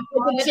know.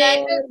 Did I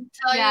just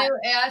tell you,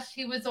 Ash,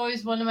 he was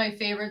always one of my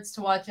favorites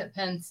to watch at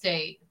Penn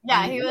State.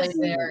 Yeah, he was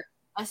there.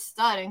 A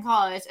stud in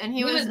college, and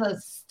he was a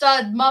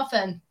stud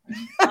muffin.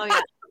 Oh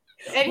yeah.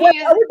 And are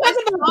we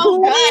talking about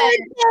so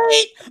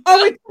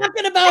are we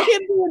talking about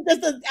him being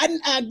just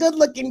a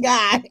good-looking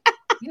guy?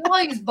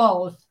 He's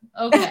both.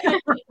 Okay.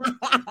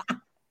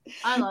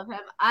 I love him.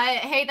 I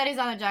hate that he's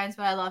on the Giants,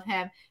 but I love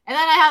him. And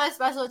then I have a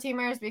special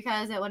teamers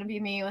because it wouldn't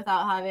be me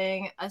without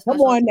having a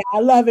special Come on now,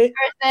 I love it.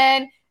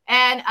 person.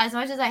 And as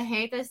much as I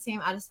hate this team,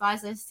 I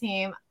despise this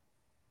team.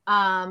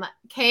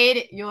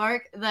 Cade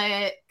York,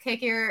 the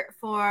kicker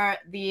for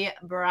the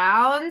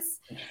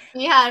Browns,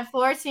 he had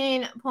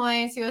 14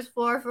 points. He was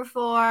 4 for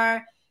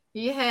 4.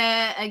 He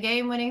hit a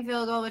game-winning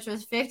field goal, which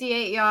was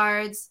 58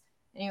 yards.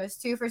 And he was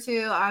 2 for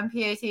 2 on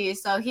PAT.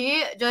 So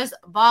he just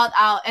balled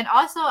out. And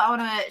also, I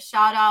want to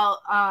shout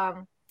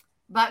out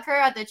Butker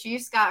at the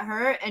Chiefs got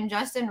hurt, and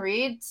Justin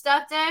Reed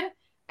stepped in.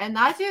 And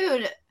that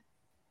dude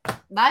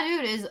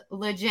is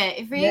legit.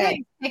 If he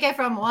can take it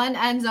from one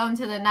end zone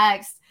to the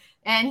next,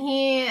 and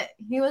he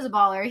was a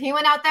baller. He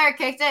went out there,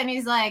 kicked it, and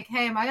he's like,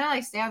 "Hey, am I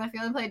gonna stay on the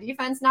field and play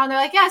defense now?" And they're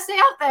like, "Yeah, stay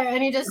out there."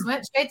 And he just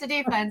went straight to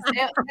defense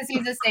because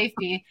he's a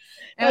safety.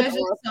 It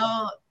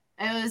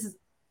was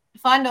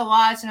fun to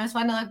watch, and it was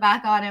fun to look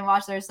back on and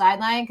watch their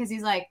sideline because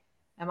he's like,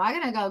 am I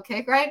gonna go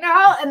kick right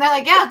now? And they're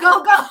like, yeah,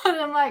 go. And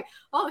I'm like,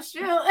 oh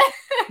shoot.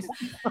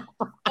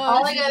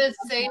 All I gotta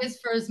say is,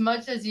 for as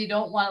much as you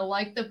don't want to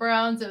like the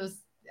Browns,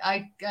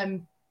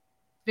 I'm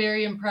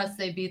very impressed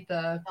they beat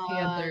the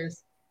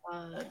Panthers.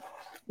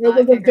 It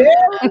was a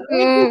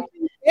very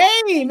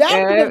game.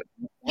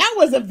 That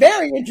was a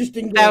very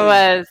interesting game.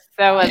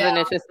 That was an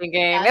interesting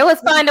game. It was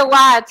fun to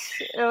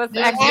watch. It was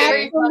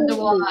very fun to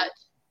watch.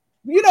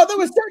 You know, there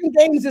were certain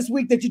games this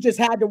week that you just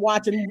had to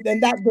watch, and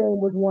that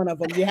game was one of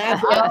them. You had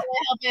to. I was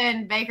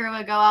hoping Baker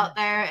would go out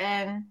there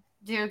and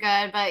do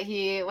good, but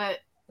he went.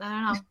 I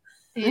don't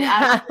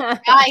know.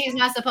 He's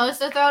not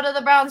supposed to throw to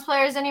the Browns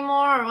players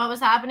anymore, or what was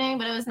happening,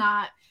 but it was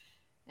not.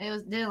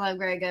 Didn't look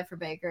very good for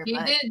Baker.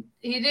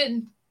 He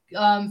didn't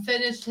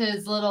finish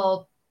his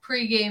little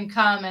pregame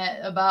comment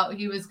about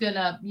he was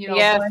gonna,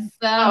 bless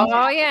them.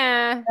 Oh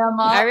yeah,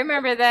 I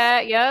remember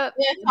that. Yep.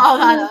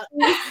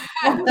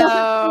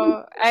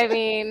 So I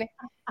mean,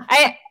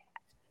 I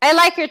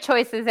like your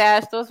choices,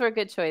 Ash. Those were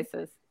good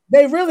choices.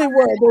 They really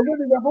were.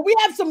 But we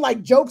have some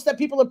like jokes that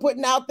people are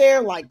putting out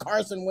there, like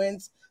Carson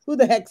Wentz. Who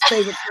the heck's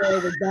favorite player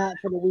was that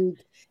for the week?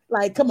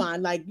 Like, come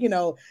on, like, we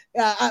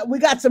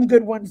got some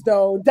good ones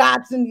though.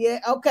 Dotson, yeah,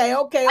 okay.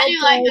 I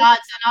do like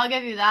Dotson. I'll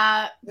give you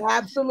that.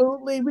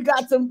 Absolutely, we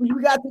got some.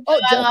 Oh,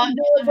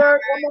 Justin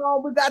Herbert, come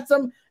on, we got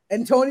some.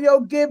 Antonio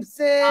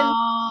Gibson,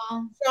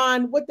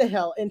 Sean, what the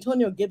hell?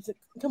 Antonio Gibson,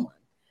 come on.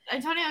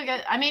 Antonio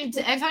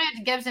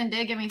Gibson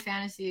did give me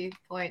fantasy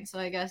points, so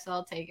I guess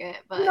I'll take it.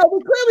 But we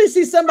clearly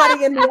see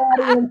somebody in the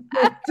audience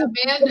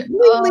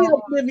completely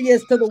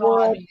oblivious to the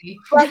world.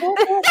 But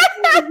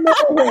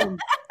we'll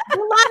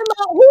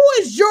who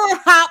is your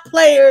hot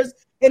players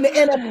in the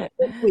NFL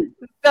this week?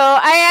 So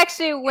I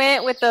actually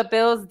went with the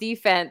Bills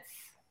defense.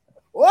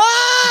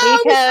 Whoa!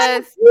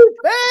 Because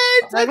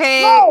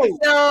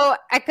so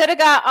I could have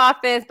got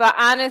offense, but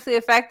honestly,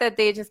 the fact that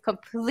they just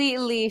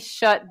completely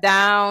shut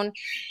down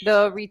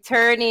the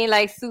returning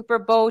like Super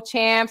Bowl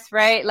champs,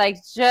 right? Like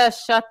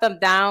just shut them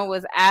down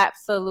was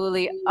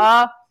absolutely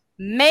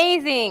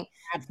amazing.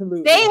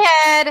 Absolutely. They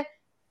had,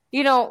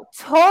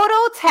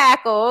 total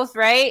tackles,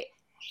 right?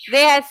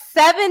 They had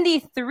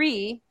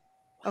 73.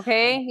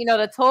 Okay,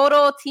 the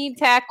total team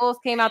tackles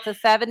came out to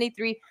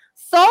 73.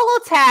 Solo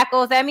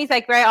tackles, that means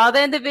all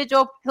the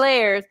individual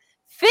players,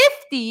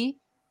 50.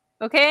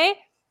 Okay,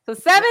 so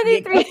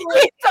 73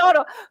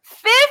 total,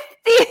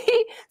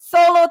 50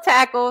 solo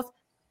tackles.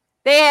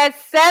 They had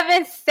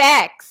 7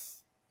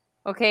 sacks.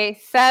 Okay,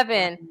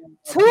 7.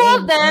 Two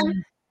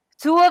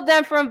of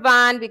them from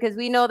Von, because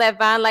we know that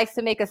Von likes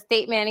to make a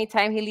statement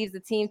anytime he leaves the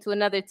team to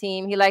another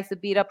team. He likes to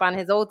beat up on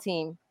his old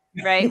team.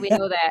 Right, we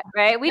know that,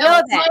 right? We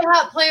know that. My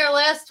hot player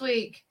last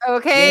week.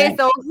 Okay,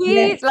 so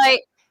he's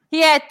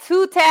he had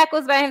 2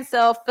 tackles by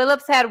himself.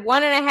 Phillips had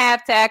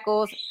 1.5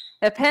 tackles.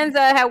 Apenza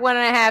had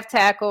 1.5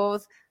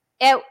 tackles.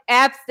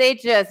 Apps, they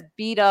just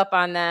beat up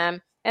on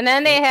them. And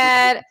then they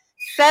had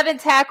 7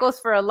 tackles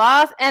for a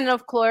loss, and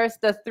of course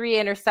the 3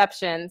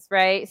 interceptions,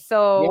 right?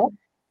 So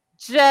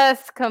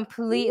just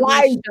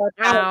completely shut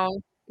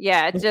down.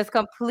 Yeah, just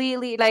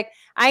completely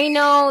I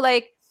know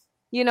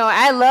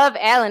I love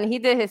Allen. He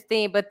did his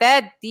thing, but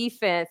that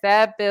defense,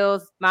 that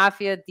Bills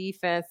Mafia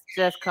defense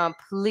just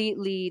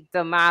completely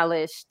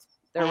demolished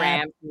the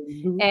Rams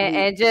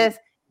and just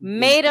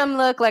made them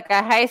look like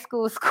a high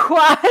school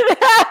squad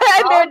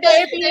at their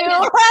debut.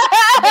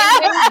 They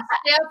made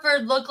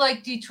Stafford look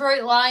like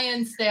Detroit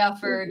Lions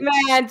Stafford.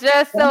 Man,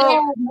 just so they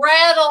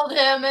rattled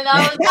him, and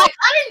I was like,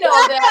 I didn't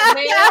know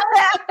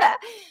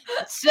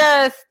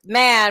that,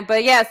 man.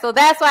 But yeah, so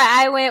that's why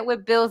I went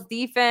with Bills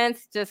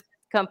defense. Just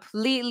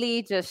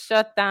completely just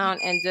shut down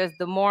and just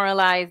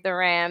demoralized the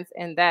Rams,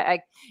 and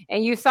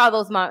you saw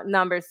those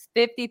numbers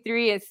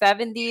 53 and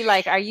 70.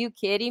 Like, are you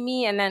kidding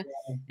me? And then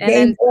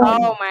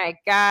oh my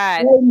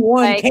god,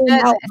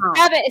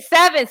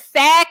 seven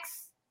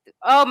sacks.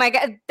 Oh my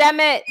god,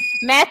 damn it!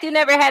 Matthew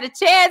never had a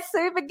chance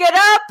to even get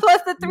up.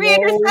 Plus the 3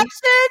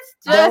 interceptions.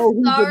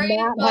 Sorry,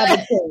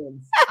 but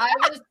I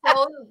was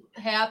so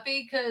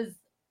happy because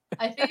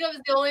I think I was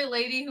the only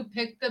lady who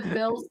picked the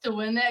Bills to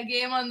win that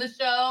game on the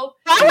show.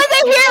 I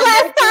wasn't here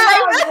last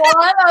time.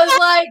 I was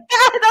like,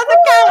 that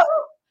doesn't count.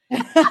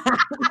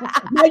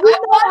 Now, I would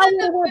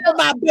have went for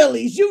my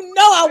Billies.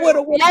 I would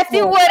have won. Yes,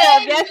 you would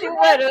have. Yes, you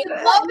would have.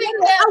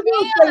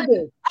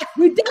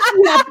 We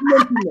definitely have to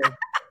mention this.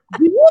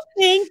 Do you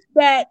think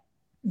that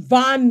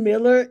Von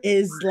Miller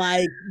is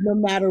like, no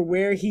matter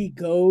where he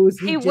goes,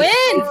 he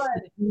wins?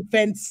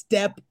 Defense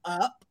step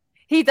up.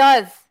 He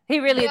does. He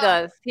really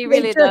does. He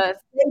really does.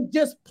 They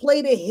just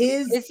play to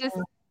his. It's just.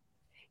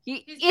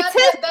 He's got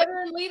that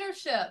veteran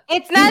leadership.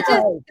 It's not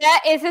just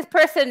that; it's his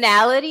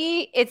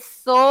personality. It's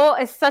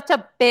such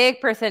a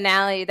big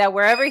personality that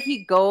wherever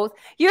he goes,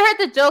 you heard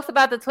the jokes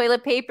about the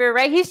toilet paper,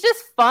 right? He's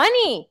just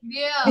funny.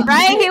 Yeah.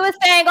 Right? He was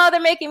saying, "Oh, they're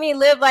making me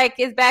live like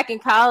it's back in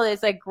college,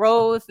 like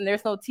gross, and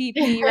there's no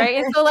TP, right?"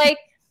 And so,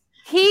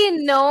 he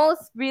knows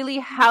really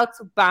how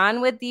to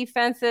bond with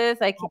defenses.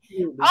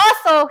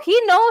 Also, he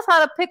knows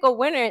how to pick a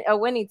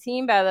winning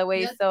team, by the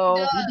way. Yes, so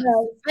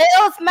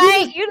Bills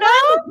might,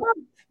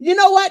 You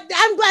know what?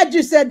 I'm glad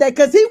you said that,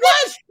 because he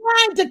was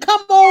trying to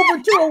come over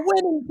to a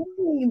winning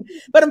team,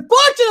 but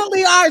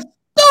unfortunately, our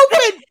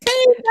stupid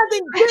team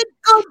doesn't get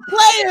good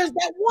players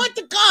that want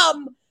to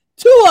come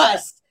to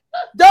us.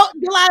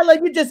 Delilah,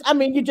 you just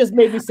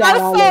made me sad.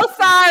 I'm so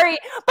sorry,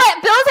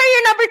 but Bills are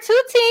your number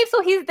 2 team,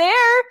 so he's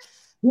there.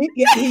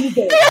 He's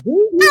there.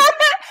 He's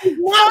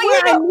not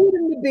where I need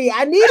him to be.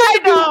 I need him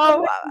to be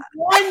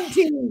one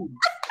team.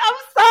 I'm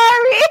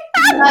sorry.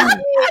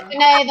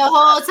 Renee, the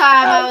whole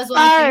time I was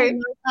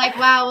watching, like,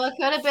 wow, what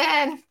could have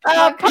been?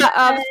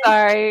 I'm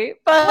sorry,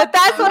 but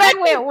that's what I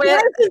went with.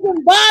 Versus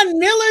and Von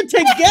Miller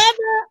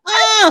together.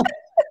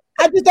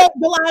 I just don't,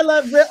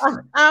 Delilah.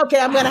 Okay,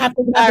 I'm gonna have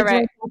to. All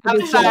right,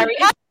 I'm sorry.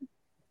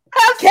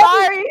 I'm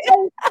sorry.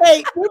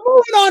 Hey, we're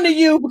moving on to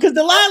you because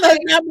Delilah has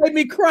now made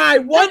me cry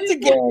once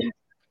again.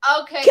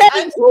 Okay,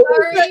 Kevin, I'm who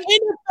sorry. is the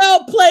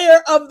NFL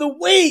Player of the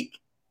Week?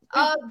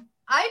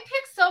 I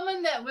picked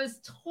someone that was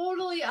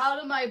totally out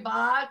of my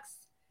box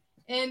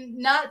and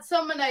not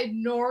someone I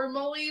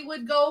normally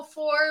would go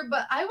for,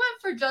 but I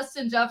went for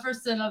Justin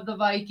Jefferson of the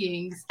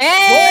Vikings.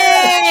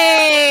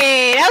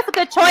 Hey, that was a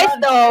good choice,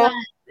 though.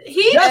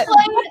 He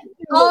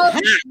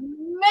played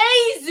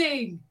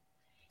amazing.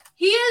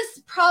 He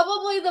is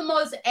probably the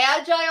most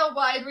agile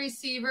wide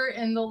receiver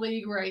in the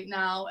league right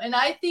now. And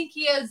I think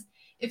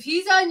if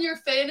he's on your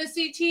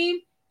fantasy team,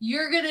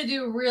 you're going to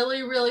do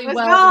really, really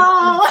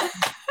well.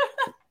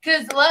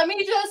 Because let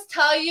me just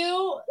tell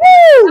you,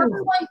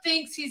 everyone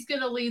thinks he's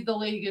going to lead the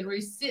league in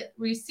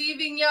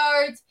receiving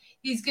yards.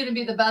 He's going to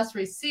be the best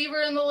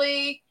receiver in the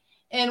league.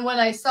 And when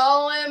I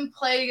saw him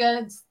play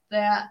against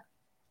that,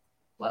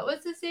 what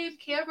was his name?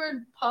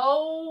 Cameron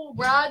Poe,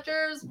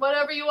 Rogers,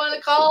 whatever you want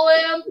to call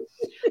him.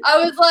 I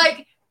was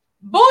like,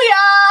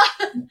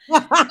 booyah!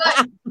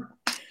 But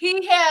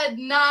he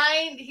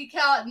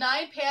caught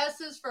 9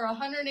 passes for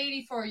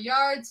 184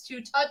 yards,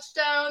 2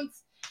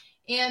 touchdowns.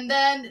 And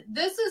then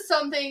this is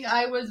something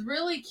I was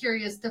really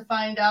curious to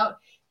find out.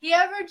 He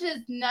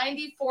averages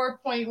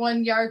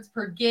 94.1 yards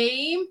per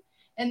game,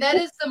 and that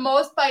is the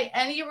most by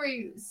any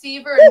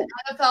receiver in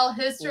NFL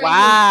history.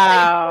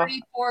 Wow.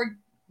 34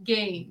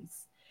 games.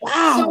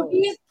 Wow. So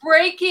he's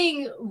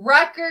breaking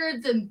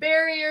records and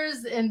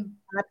barriers, and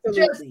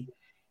absolutely.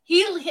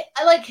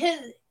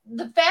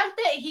 The fact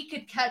that he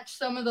could catch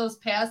some of those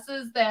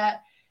passes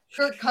that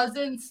Kirk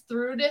Cousins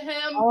threw to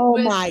him. Oh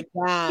my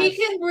God. He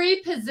can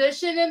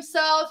reposition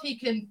himself. He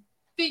can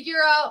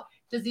figure out,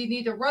 does he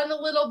need to run a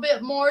little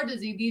bit more?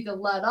 Does he need to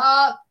let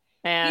up?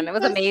 Man, it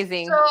was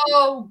amazing.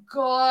 So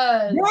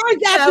good.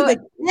 Yards after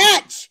the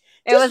catch.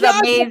 It was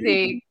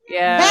amazing.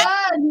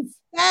 Yeah. He's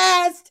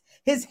fast.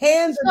 His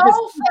hands are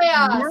so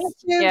fast.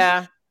 Massive.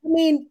 Yeah. I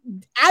mean,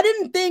 I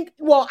did think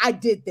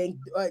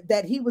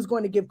that he was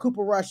going to give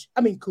Cooper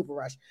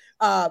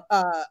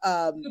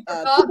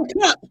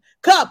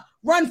Kupp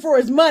run for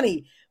his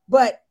money.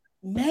 But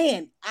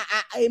man,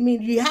 I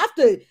mean, you have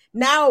to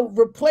now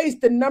replace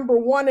the number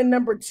 1 and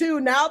number 2.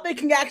 Now they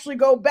can actually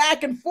go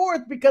back and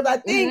forth, because I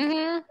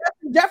think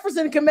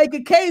Jefferson can make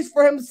a case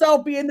for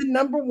himself being the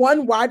number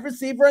 1 wide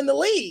receiver in the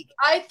league.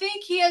 I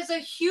think he has a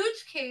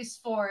huge case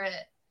for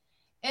it.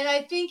 And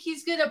I think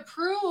he's going to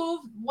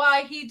prove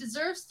why he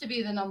deserves to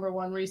be the number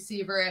 1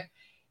 receiver.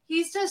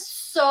 He's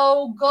just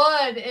so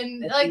good.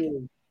 And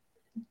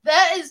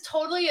that is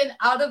totally an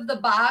out of the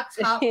box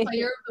top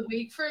player of the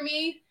week for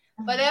me.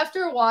 But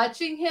after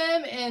watching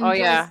him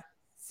and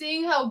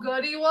seeing how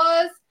good he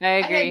was, I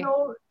agree.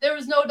 There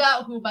was no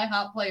doubt who my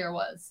hot player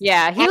was.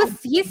 Yeah,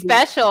 he's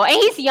special. And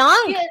he's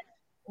young.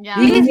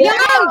 He's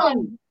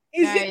young.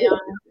 He's very young.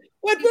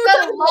 He's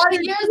got a lot of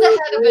years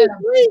ahead of him.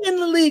 3 in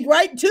the league,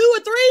 right? 2 or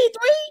 3?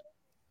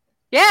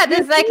 Yeah,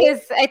 this is like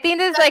his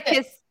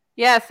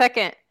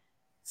second.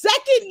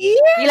 Second year?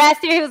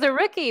 Last year he was a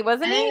rookie,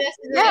 wasn't he?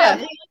 Yeah.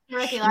 He was a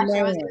rookie last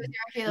year. Wasn't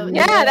he?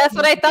 Yeah, that's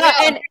what I thought.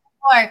 Yeah. And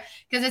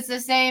because it's the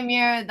same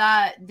year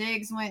that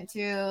Diggs went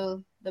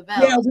to the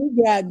Bills.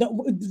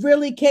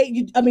 Really,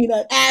 Kate.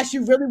 Ash,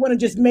 you really want to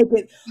just make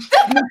it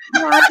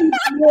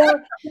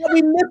more?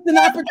 We missed an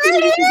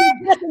opportunity.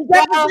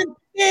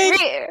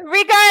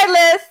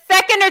 Regardless,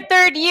 second or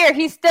third year,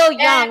 he's still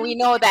young. We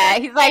know that.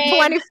 He's like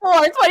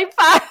 24,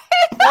 25.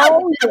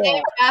 Oh,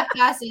 yeah.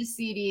 Fast as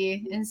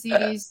CD, and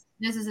CD's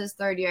this is his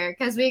 3rd year,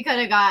 because we could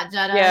have got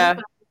Jetta. Yeah.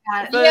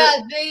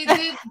 They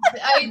did.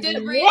 I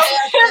did read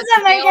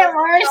doesn't make it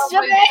worse.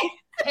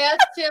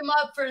 Passed him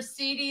up for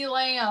CD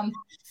Lamb.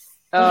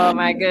 Oh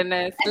my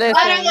goodness! Listen,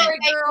 I'm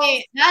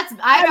literally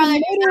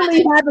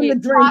having the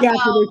drink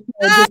after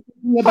this.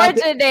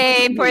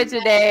 For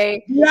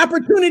today. The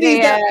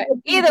opportunities.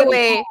 Either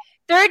way,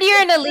 3rd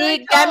year in the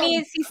league. That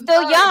means he's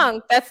still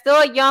young. That's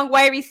still a young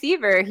wide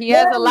receiver. He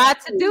has a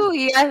lot to do.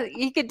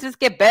 He could just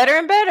get better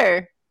and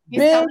better.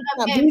 He's a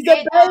baby.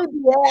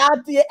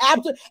 Yeah,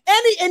 absolutely.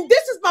 And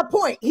this is my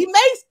point. He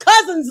makes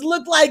Cousins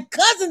look like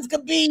Cousins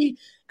could be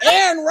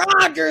Aaron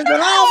Rodgers and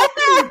all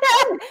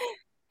that.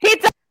 He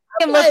does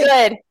look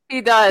good. He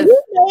does.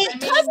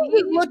 Cousins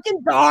is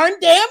looking darn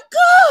damn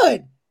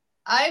good.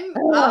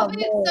 I'll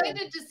be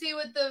excited to see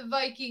what the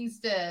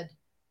Vikings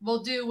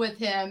will do with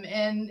him.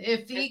 And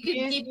if he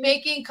can keep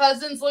making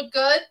Cousins look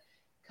good,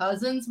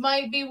 Cousins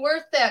might be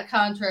worth that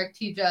contract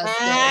he just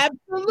did.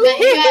 Absolutely.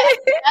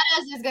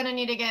 Dennis is going to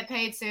need to get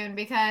paid soon,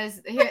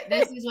 because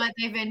this is what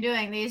they've been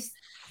doing. These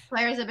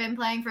players have been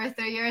playing for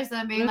 3 years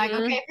and being like,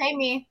 okay, pay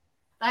me.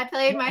 I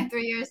played my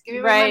 3 years. Give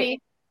me my money.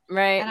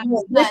 Right.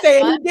 They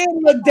say he did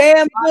look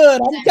damn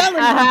good. I'm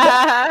telling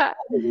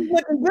you. He's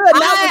looking good.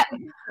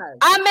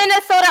 I'm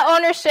Minnesota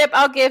ownership.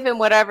 I'll give him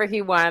whatever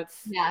he wants.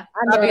 Yeah.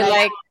 I'll be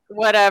like,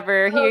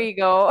 whatever. Here you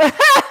go.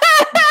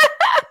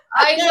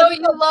 I know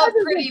you love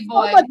Pretty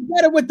Boy. So much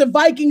better with the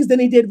Vikings than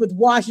he did with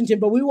Washington,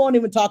 but we won't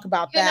even talk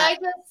about that. Can I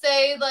just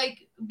say,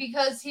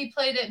 because he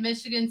played at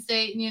Michigan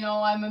State, and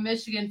I'm a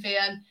Michigan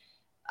fan,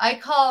 I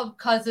call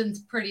Cousins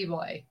Pretty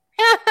Boy.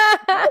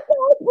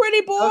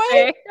 Pretty boy.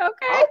 Okay.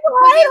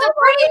 He's a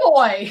pretty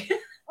boy.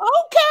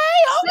 Okay.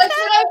 That's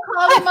what I've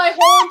called him my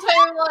whole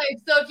entire life.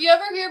 So if you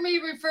ever hear me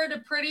refer to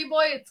Pretty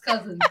Boy, it's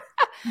Cousins.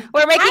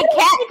 We're making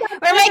cat.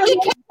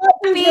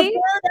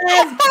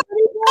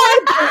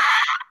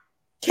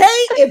 Kate,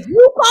 if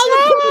you call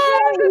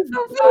it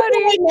so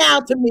funny right now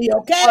to me,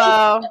 okay?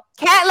 Well,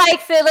 Kat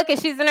likes it. Look,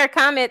 she's in her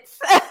comments.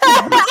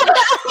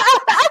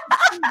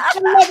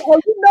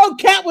 You know,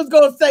 Kat was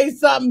gonna say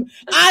something.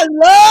 I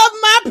love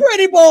my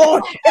pretty boy.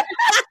 All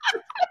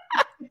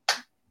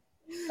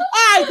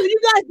right, so you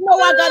guys know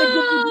I gotta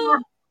give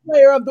you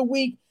player of the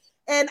week.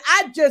 And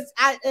I'm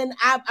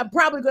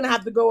probably going to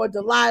have to go with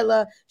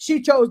Delilah.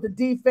 She chose the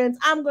defense.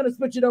 I'm going to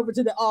switch it over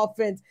to the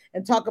offense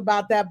and talk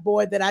about that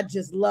boy that I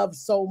just love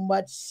so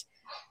much.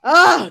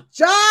 Oh,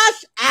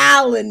 Josh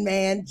Allen,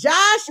 man.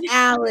 Josh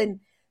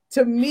Allen,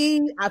 to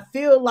me, I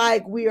feel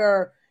like we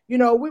are,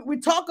 we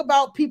talk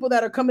about people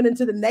that are coming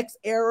into the next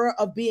era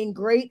of being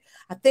great.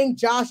 I think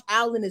Josh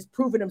Allen has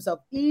proven himself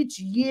each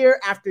year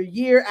after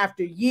year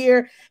after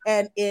year.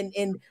 And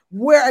in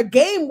where a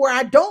game where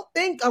I don't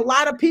think a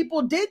lot of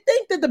people did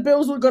think that the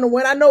Bills were going to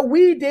win. I know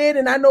we did,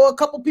 and I know a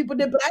couple people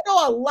did, but I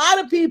know a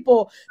lot of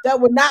people that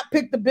would not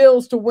pick the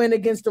Bills to win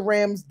against the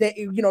Rams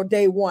day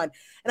one.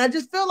 And I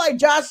just feel like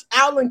Josh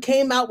Allen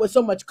came out with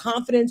so much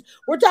confidence.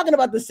 We're talking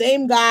about the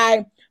same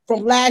guy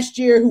from last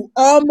year who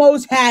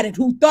almost had it,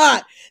 who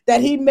thought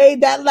that he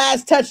made that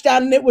last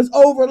touchdown and it was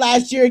over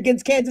last year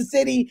against Kansas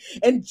City.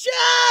 And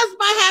just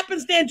by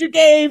happenstance, you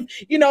gave,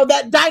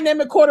 that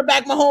dynamic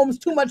quarterback Mahomes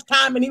too much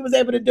time and he was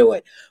able to do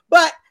it.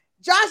 But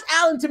Josh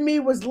Allen, to me,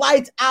 was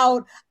lights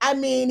out. I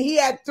mean, he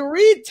had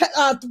 3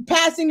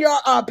 passing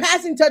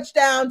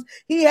touchdowns.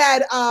 He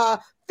had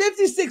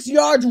 56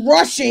 yards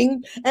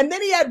rushing, and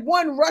then he had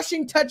 1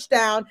 rushing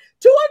touchdown,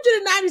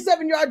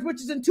 297 yards, which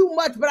isn't too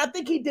much, but I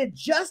think he did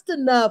just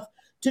enough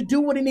to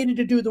do what he needed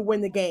to do to win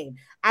the game.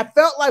 I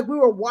felt like we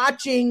were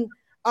watching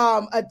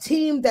a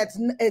team that's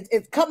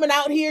coming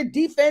out here,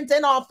 defense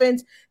and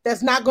offense,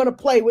 that's not going to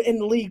play in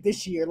the league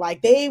this year.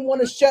 Like, they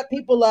want to shut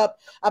people up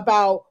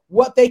about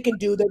what they can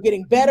do. They're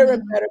getting better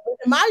and better. But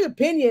in my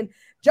opinion,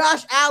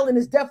 Josh Allen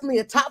is definitely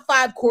a top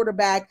 5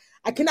 quarterback.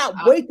 I cannot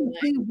wait to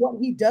see what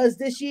he does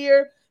this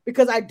year,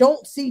 because I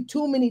don't see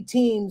too many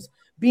teams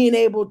being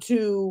able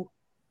to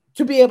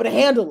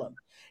handle him.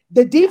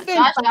 The defense,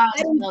 by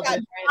adding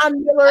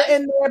Von Miller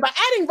in there, by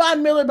adding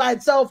Von Miller by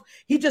itself,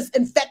 he just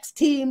infects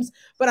teams.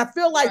 But I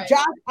feel like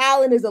Josh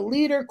Allen is a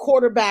leader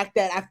quarterback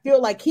that I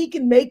feel like he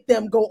can make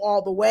them go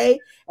all the way.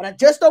 And I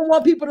just don't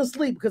want people to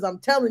sleep, because I'm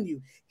telling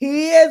you,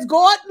 he is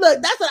going.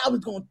 Look, that's what I was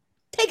going to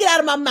take it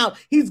out of my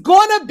mouth. He's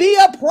going to be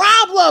a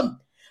problem.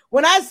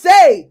 When I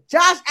say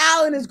Josh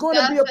Allen is going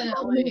to be a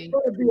problem, he's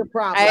going to be a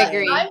problem. I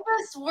agree. I'm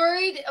just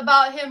worried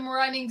about him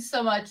running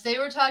so much. They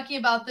were talking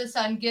about this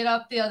on Get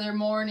Up the other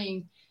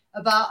morning,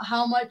 about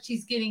how much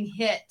he's getting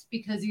hit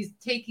because he's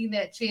taking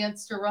that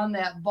chance to run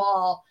that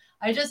ball.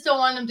 I just don't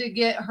want him to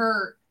get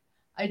hurt.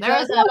 I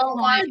just don't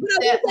want him to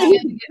get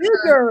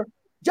hurt.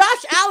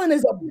 Josh Allen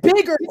is a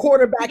bigger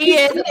quarterback. He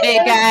is a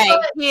big guy.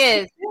 He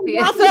is.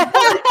 If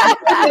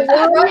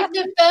the right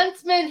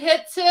defenseman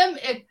hits him,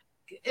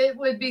 it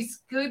would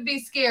be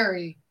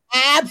scary.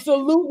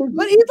 Absolutely.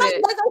 But he's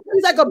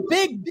like a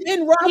big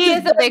Ben Roethlisberger. He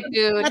is a big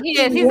dude. He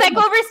is. He's like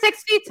over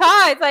 6 feet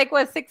tall. It's like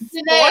 6'4"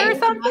 or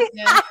something.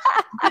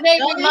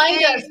 Janae,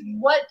 remind us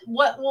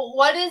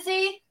what is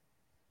he?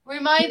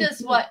 Remind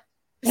us what.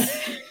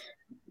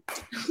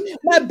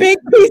 My big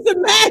piece of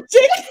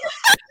magic.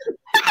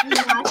 I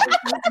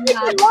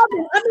love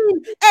it. I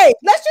mean, hey,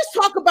 let's just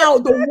talk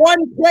about the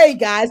one play,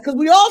 guys, because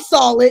we all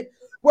saw it,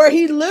 where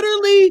he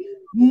literally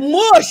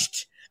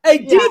mushed a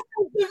defensive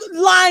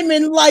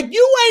lineman like,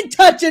 you ain't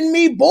touching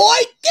me, boy.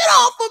 Get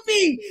off of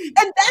me.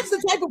 And that's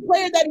the type of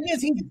player that he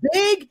is. He's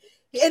big.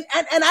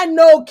 And I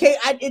know, Kate,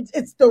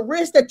 it's the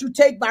risk that you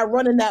take by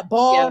running that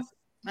ball. Yes,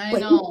 I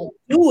know.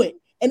 He do it.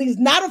 And he's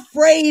not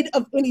afraid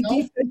of any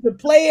defensive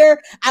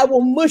player. I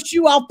will mush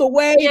you out the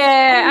way.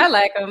 Yeah, I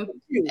like him.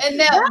 And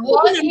that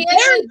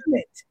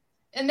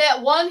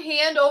one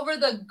hand over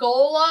the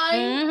goal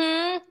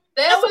line,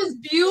 that was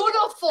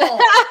beautiful.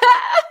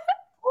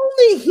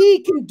 Only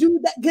he can do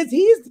that, because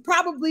he's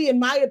probably, in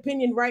my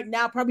opinion, right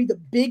now, probably the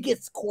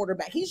biggest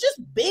quarterback. He's just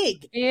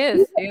big. He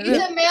is. He's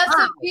a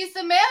massive piece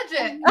of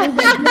magic.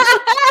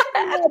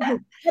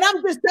 And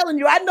I'm just telling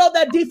you, I know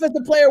that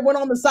defensive player went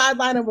on the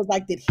sideline and was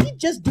like, did he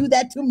just do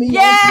that to me?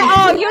 Yeah.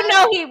 Oh, you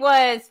know he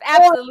was.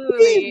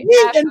 Absolutely.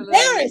 He's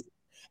embarrassed.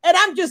 And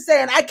I'm just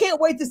saying, I can't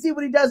wait to see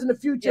what he does in the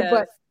future,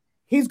 but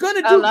he's going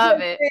to do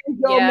it. Things,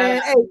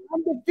 man. Hey,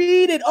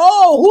 undefeated.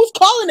 Oh, who's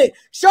calling it?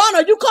 Sean,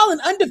 are you calling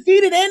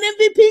undefeated and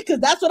MVP? Because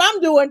that's what I'm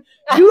doing.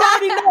 You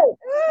already know.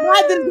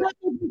 Mine does not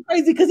make me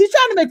crazy, because he's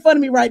trying to make fun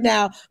of me right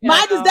now.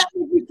 Mine does not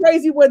make me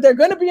crazy where they're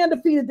going to be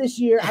undefeated this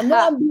year. I know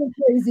I'm being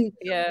crazy.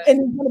 And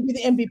he's going to be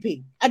the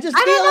MVP. I think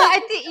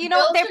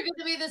they're going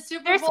to be the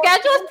Super Bowl. Their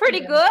schedule's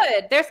pretty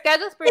good. Their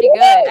schedule's pretty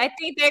good. I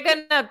think they're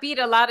going to beat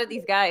a lot of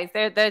these guys.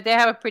 They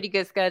have a pretty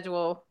good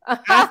schedule.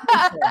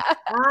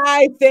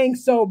 I think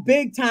so.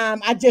 Big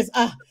time.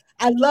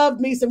 I love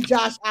me some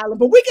Josh Allen,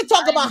 but we can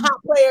talk about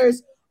hot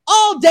players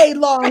all day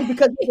long,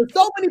 because there were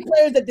so many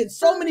players that did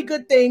so many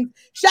good things.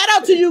 Shout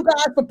out to you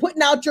guys for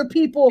putting out your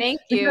people.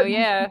 Thank you.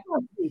 Yeah.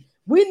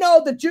 We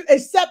know that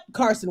except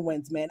Carson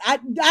Wentz, man. I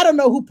don't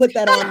know who put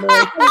that on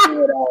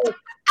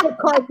there.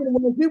 Carson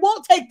wins. We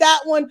won't take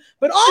that one,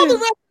 but all the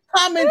rest of the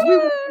comments we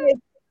will take.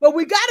 But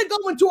we got to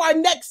go into our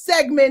next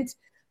segment,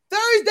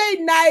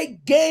 Thursday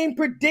night game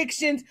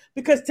predictions,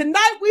 because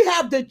tonight we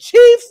have the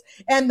Chiefs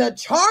and the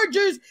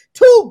Chargers,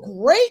 two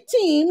great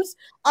teams,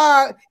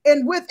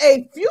 and with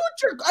a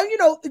future,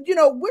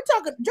 we're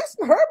talking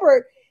Justin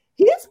Herbert.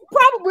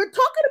 We're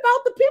talking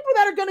about the people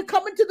that are going to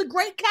come into the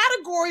great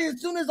category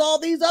as soon as all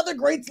these other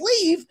greats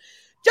leave.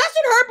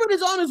 Justin Herbert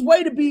is on his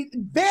way to be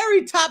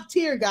very top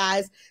tier,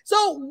 guys.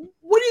 So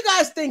what are you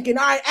guys thinking?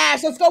 All right,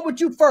 Ash, let's go with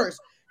you first.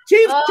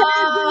 Chiefs,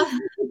 Chargers,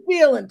 what you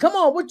feeling? Come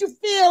on, what you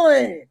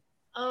feeling?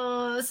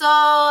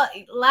 So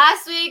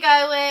last week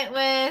I went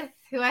with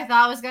who I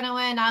thought was going to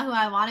win, not who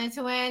I wanted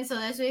to win. So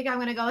this week I'm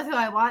going to go with who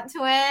I want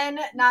to win,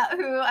 not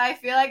who I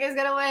feel like is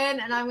going to win.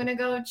 And I'm going to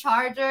go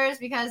Chargers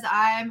because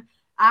I'm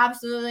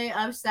absolutely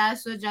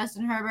obsessed with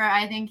Justin Herbert.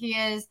 I think he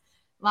is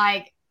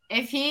like,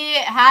 if he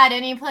had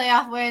any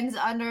playoff wins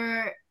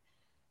under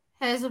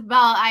his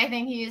belt, I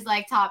think he is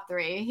like top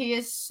 3. He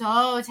is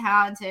so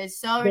talented,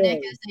 so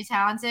ridiculously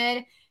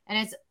talented. And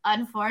it's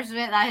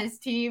unfortunate that his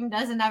team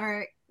doesn't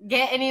ever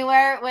get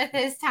anywhere with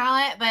his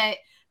talent. But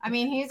I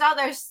mean, he's out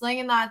there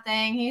slinging that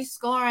thing. He's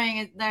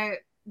scoring. Their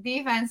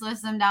defense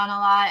lifts them down a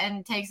lot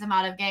and takes them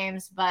out of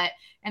games.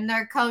 And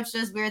their coach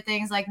does weird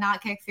things like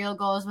not kick field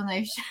goals when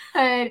they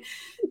should.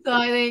 So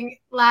I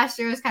think last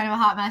year was kind of a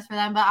hot mess for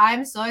them. But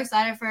I'm so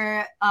excited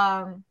for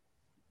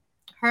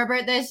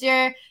Herbert this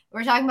year.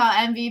 We're talking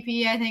about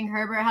MVP. I think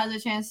Herbert has a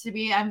chance to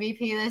be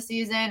MVP this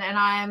season. And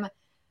I'm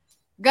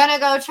gonna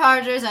go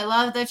Chargers. I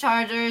love the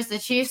Chargers. The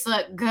Chiefs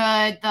look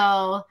good,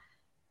 though,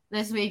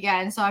 this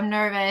weekend, so I'm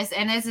nervous.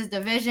 And this is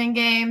division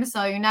game,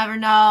 so you never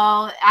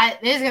know.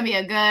 This is gonna be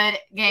a good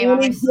game.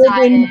 I'm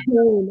excited.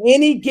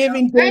 Any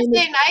given game.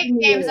 Thursday night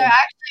games are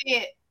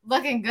actually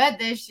looking good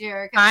this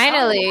year.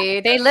 Finally,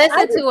 they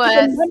listen to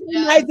us.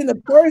 Monday nights and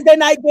the Thursday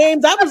night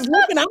games. I was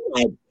looking. I'm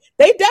like,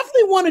 they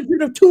definitely wanted you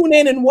to tune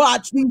in and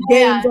watch these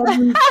games.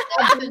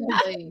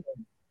 Definitely.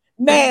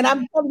 Man,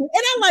 I'm telling you,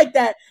 and I like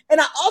that.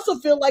 And I also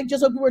feel like,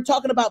 just like we were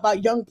talking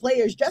about young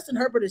players, Justin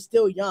Herbert is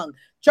still young.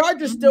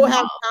 Chargers still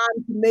have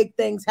time to make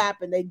things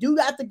happen. They do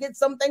have to get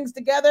some things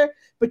together,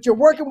 but you're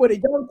working with a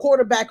young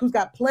quarterback who's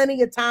got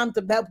plenty of time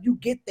to help you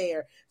get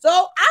there. So I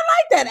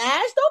like that,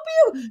 Ash.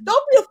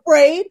 Don't be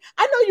afraid.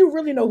 I know you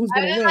really know who's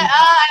going to win.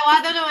 I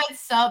want them to win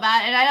so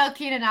bad, and I know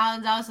Keenan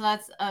Allen's out, so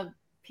that's a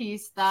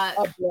piece that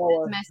is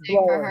missing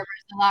for Herbert.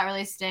 So that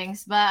really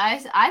stinks. But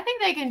I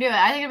think they can do it.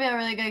 I think it'll be a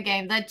really good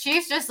game. The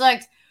Chiefs just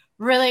looked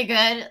really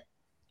good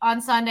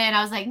on Sunday, and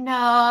I was like,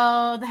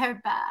 no,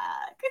 they're back.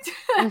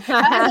 I was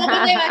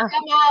hoping they would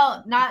come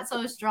out not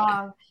so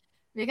strong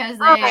because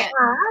they. I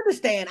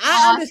understand.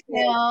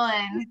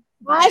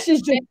 Ash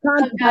is just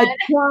trying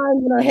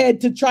in her head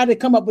to try to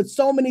come up with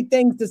so many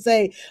things to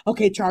say,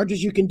 okay,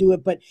 Chargers, you can do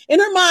it. But in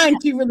her mind,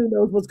 she really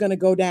knows what's going to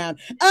go down.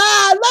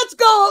 Let's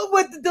go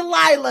with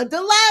Delilah.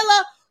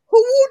 Delilah,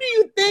 who do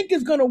you think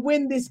is going to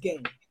win this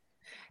game?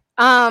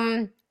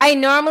 I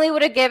normally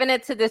would have given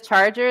it to the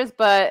Chargers,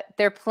 but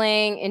they're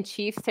playing in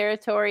Chiefs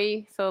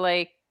territory. So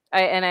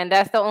and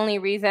that's the only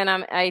reason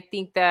I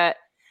think that,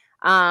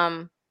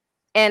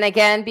 and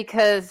again,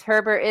 because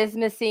Herbert is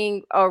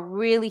missing a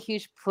really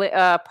huge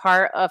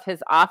part of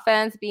his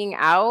offense being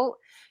out.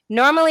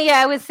 Normally,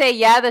 I would say,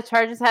 the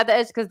Chargers had the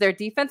edge because their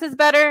defense is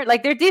better.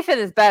 Like, their defense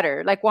is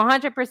better. Like,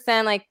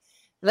 100%.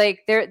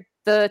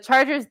 The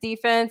Chargers'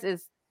 defense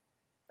is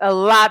a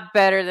lot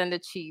better than the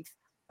Chiefs.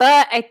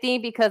 But I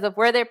think because of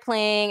where they're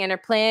playing and they're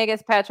playing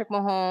against Patrick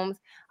Mahomes,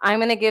 I'm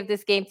going to give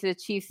this game to the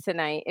Chiefs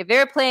tonight. If they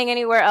were playing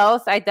anywhere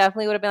else, I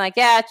definitely would have been like,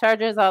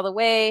 Chargers all the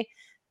way.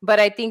 But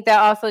I think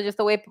that also just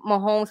the way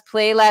Mahomes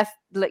played last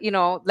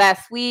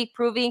week,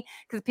 proving,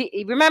 because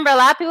remember, a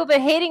lot of people have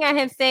been hating on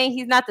him, saying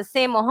he's not the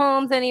same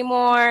Mahomes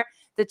anymore.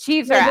 The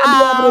Chiefs are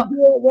out.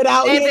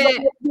 Everybody,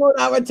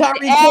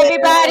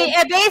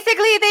 and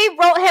basically they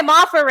wrote him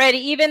off already,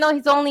 even though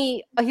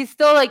he's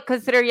still like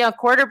considered a young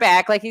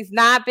quarterback. Like, he's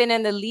not been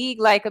in the league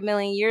like a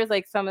million years,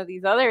 like some of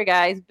these other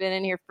guys been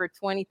in here for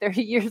 20,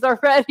 30 years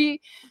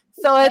already.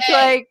 So it's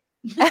like,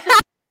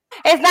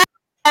 it's not.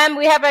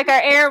 We have like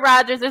our Aaron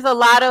Rodgers. There's a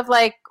lot of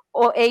like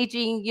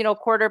aging,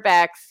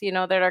 quarterbacks,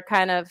 that are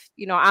kind of,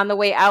 on the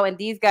way out, and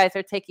these guys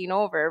are taking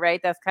over, right?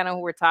 That's kind of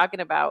who we're talking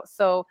about.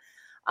 So,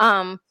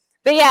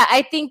 but yeah,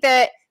 I think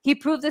that he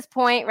proved this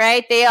point,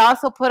 right? They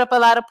also put up a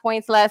lot of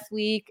points last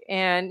week,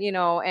 and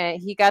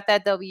and he got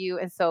that W.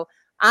 And so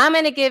I'm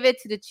gonna give it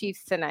to the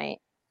Chiefs tonight.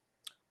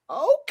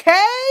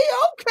 Okay.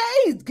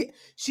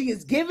 She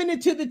is giving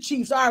it to the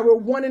Chiefs. All right, we're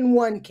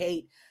 1-1,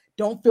 Kate.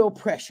 Don't feel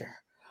pressure.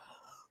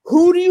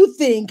 Who do you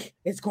think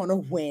is going to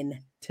win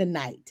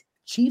tonight?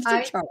 Chiefs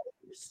or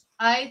Chargers?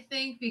 I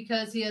think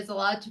because he has a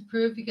lot to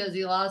prove, because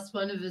he lost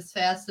one of his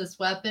fastest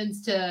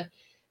weapons to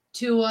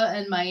Tua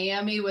and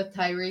Miami with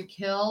Tyreek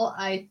Hill.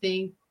 I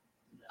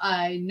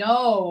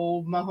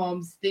know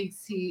Mahomes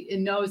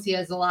knows he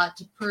has a lot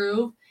to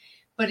prove,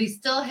 but he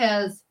still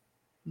has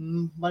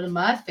one of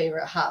my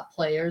favorite hot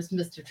players,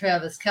 Mr.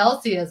 Travis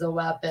Kelce, as a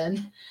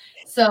weapon.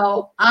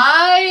 So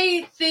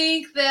I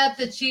think that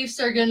the Chiefs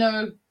are going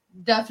to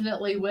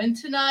definitely win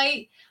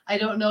tonight. I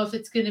don't know if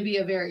it's going to be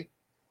a very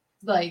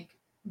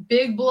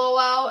big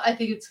blowout. I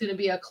think it's going to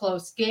be a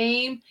close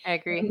game. I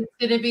agree. It's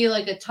going to be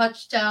like a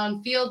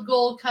touchdown field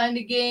goal kind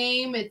of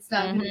game. It's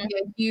not going to be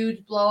a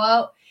huge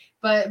blowout,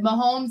 but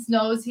Mahomes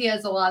knows he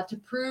has a lot to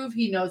prove.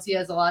 He knows he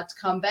has a lot to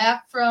come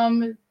back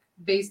from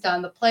based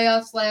on the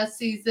playoffs last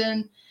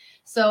season.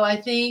 So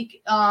I think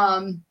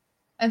I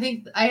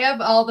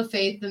have all the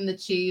faith in the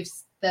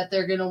Chiefs that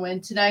they're going to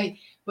win tonight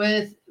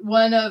with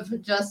one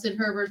of Justin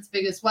Herbert's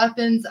biggest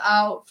weapons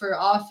out for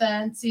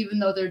offense, even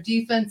though their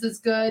defense is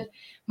good.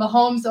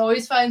 Mahomes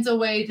always finds a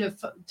way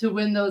to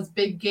win those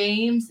big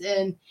games,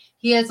 and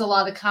he has a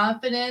lot of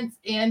confidence,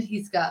 and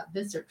he's got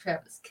Mr.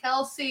 Travis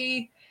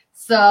Kelce.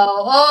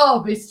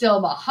 So, be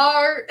still my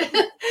heart.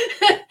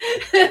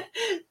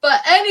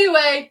 But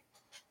anyway,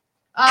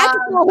 I can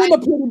call him a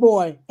pretty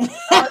boy.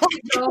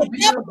 So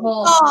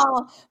beautiful.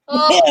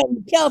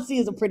 Kelce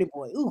is a pretty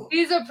boy. Ooh.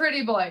 He's a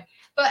pretty boy.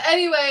 But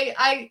anyway,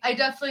 I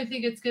definitely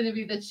think it's going to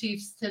be the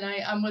Chiefs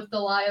tonight. I'm with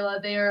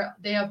Delilah.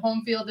 They have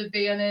home field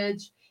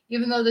advantage.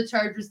 Even though the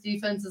Chargers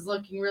defense is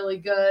looking really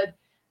good,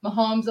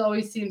 Mahomes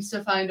always seems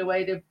to find a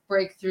way to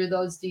break through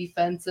those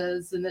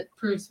defenses, and it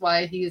proves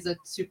why he is a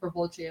Super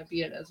Bowl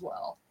champion as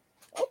well.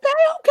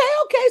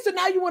 Okay. So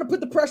now you want to put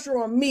the pressure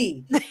on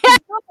me. I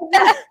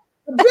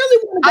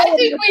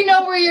think we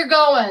know where you're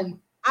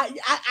going.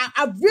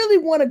 I really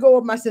want to go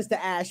with my sister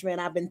Ash, man.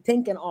 I've been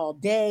thinking all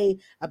day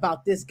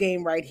about this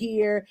game right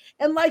here.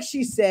 And like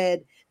she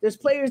said, there's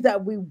players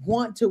that we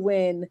want to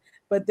win,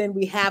 but then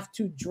we have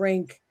to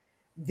drink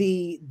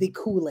the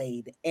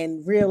Kool-Aid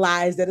and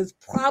realize that it's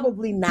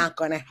probably not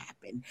going to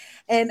happen.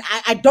 And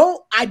I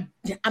feel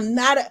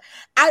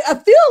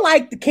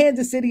like the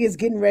Kansas City is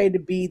getting ready to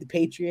be the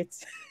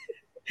Patriots.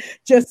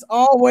 Just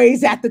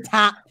always at the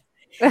top.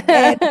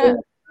 And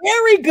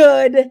very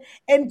good,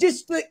 and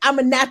just I'm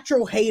a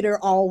natural hater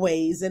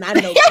always, and I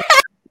know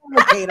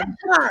I'm sorry.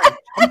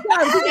 That's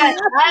how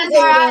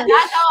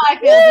I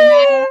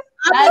feel.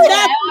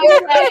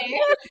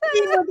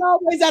 He was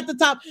always at the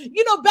top.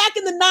 Back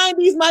in the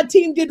 90s, my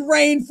team did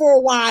reign for a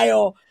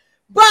while,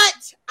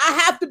 but I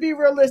have to be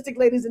realistic,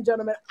 ladies and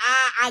gentlemen.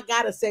 I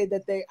gotta say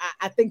that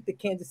I think the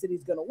Kansas City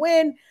is gonna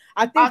win.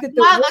 I think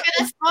look at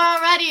the score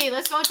already.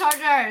 Let's go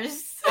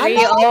Chargers.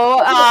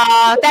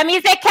 That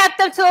means they kept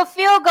them to a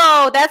field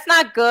goal. That's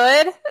not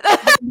good. Points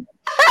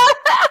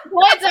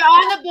are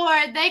on the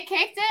board. They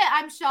kicked it.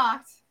 I'm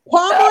shocked.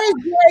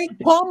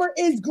 Palmer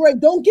is great.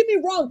 Don't get me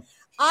wrong.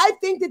 I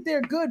think that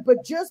they're good,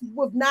 but just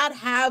with not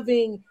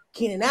having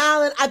Keenan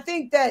Allen, I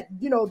think that,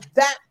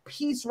 that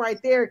piece right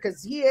there,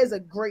 because he is a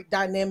great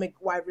dynamic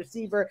wide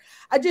receiver.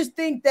 I just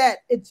think that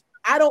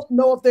I don't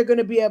know if they're going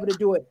to be able to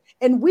do it.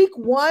 In week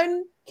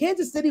 1,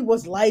 Kansas City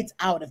was lights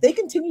out. If they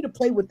continue to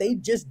play what they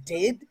just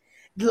did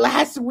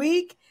last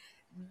week,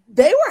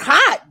 they were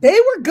hot. They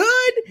were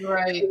good.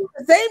 Right.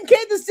 The same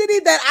Kansas City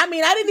that, I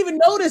didn't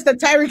even notice that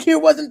Tyreek Hill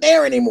wasn't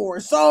there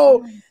anymore.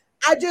 So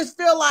I just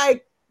feel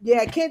like,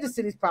 Kansas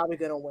City's probably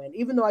going to win,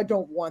 even though I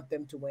don't want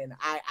them to win.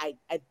 I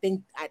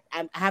think I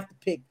have to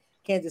pick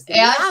Kansas City.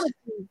 Ash,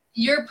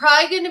 you're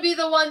probably going to be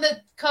the one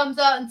that comes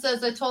out and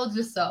says, "I told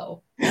you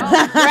so."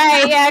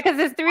 Right, yeah, because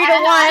it's 3-1.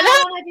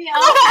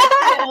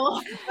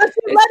 It's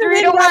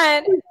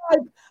 3-1.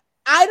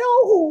 I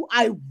know who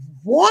I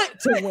want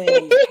to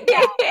win.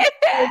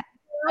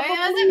 I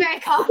wasn't very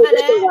confident.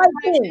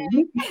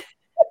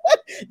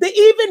 The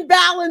even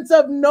balance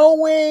of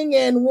knowing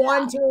and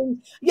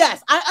wanting.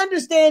 Yes, I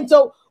understand.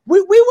 So we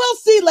will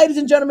see, ladies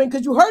and gentlemen,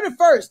 because you heard it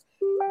first.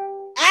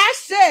 Ash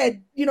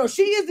said,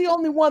 she is the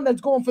only one that's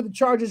going for the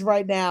Chargers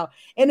right now.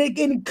 And it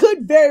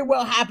could very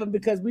well happen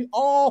because we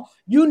all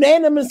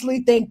unanimously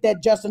think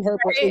that Justin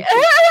Herbert is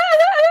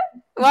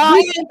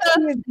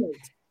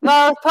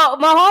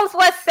Mahomes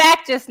was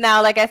sacked just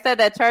now. Like I said,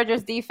 that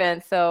Chargers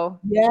defense. So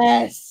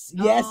yes.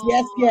 You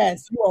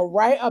are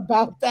right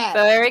about that.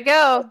 So there we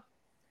go.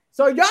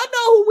 So y'all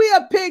know who we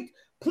have picked.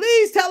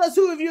 Please tell us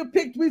who have you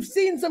picked. We've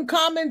seen some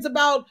comments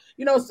about,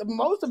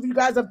 most of you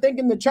guys are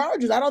thinking the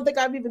Chargers. I don't think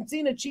I've even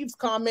seen a Chiefs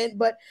comment,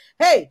 but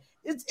hey,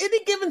 it's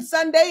any given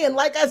Sunday. And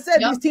like I said,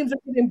 These teams are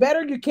getting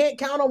better. You can't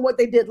count on what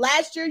they did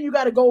last year. You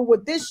got to go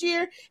with this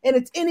year, and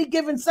it's any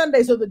given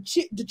Sunday. So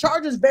the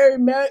Chargers very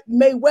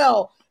may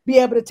well be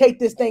able to take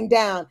this thing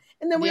down.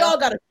 And then we all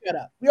got to shut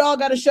up. We all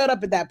got to shut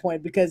up at that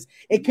point because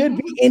it could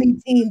be any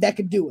team that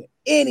could do it.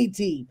 Any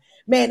team.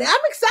 Man, I'm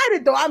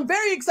excited, though. I'm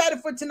very excited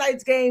for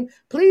tonight's game.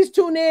 Please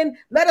tune in.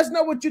 Let us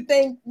know what you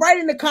think. Write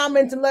in the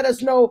comments and let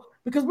us know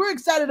because we're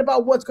excited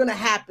about what's going to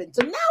happen.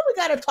 So now we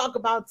got to talk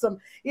about some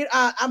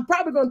I'm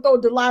probably going to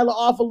throw Delilah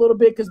off a little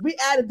bit because we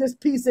added this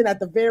piece in at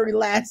the very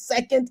last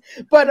second.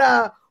 But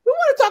we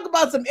want to talk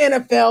about some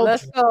NFL.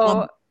 Let's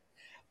go.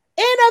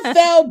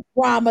 NFL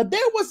drama.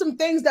 There was some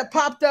things that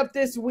popped up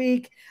this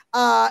week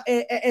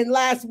and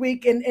last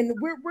week, and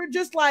we're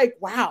just like,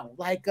 wow,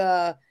 like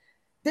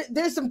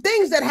there's some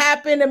things that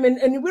happen.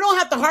 And we don't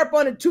have to harp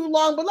on it too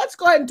long, but let's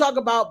go ahead and talk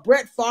about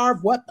Brett Favre.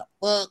 What the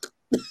fuck?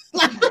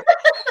 Ladies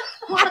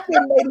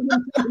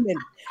and gentlemen.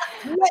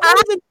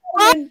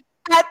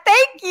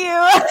 Thank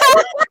you.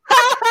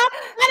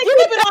 Keep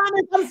it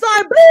honest. I'm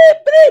sorry. Bleep,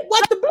 bleep.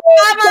 What the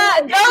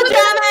bleep? Don't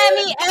drama at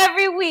me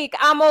every week.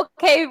 I'm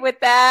okay with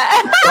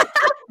that.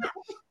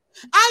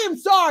 I am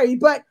sorry,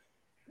 but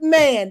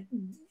man,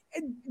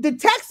 the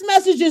text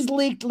messages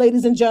leaked,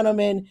 ladies and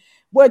gentlemen,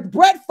 with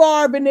Brett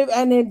Favre.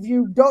 And if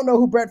you don't know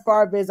who Brett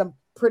Favre is, I'm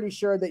pretty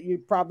sure that you're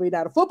probably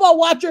not a football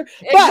watcher.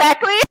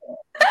 Exactly.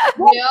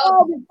 Brett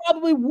Favre is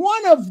probably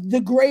one of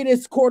the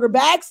greatest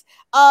quarterbacks.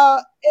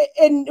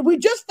 And we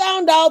just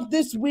found out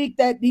this week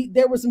that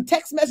there was some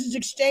text message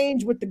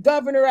exchange with the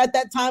governor at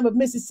that time of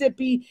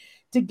Mississippi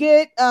to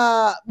get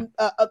 $1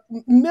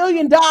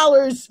 million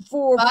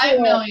for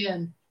 $5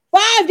 million.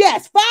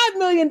 $5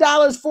 million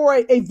for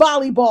a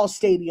volleyball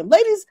stadium,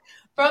 ladies.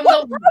 From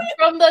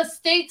the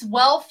state's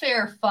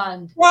welfare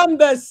fund. From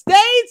the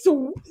states,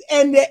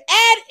 and to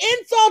add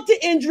insult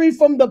to injury,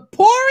 from the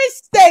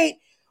poorest state.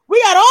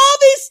 We got all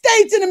these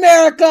states in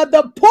America.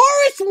 The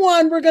poorest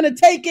one, we're going to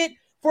take it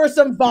for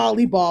some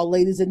volleyball,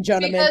 ladies and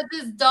gentlemen.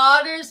 Because his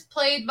daughters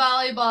played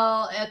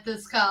volleyball at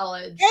this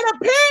college. And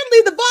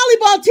apparently the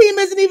volleyball team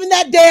isn't even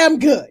that damn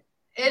good.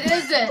 It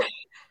isn't.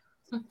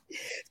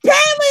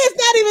 Apparently it's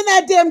not even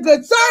that damn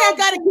good. Sorry, I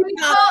got to keep it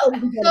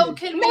So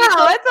can we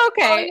it's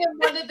okay. him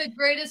one of the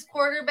greatest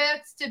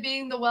quarterbacks to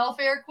being the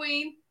welfare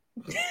queen?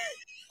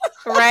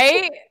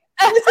 Right?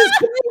 This is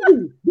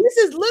crazy. This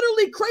is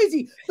literally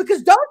crazy.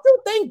 Because don't you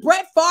think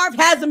Brett Favre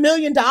has $1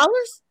 million?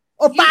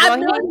 Or $5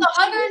 million?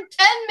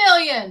 $110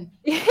 million.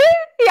 He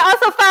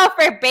also filed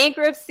for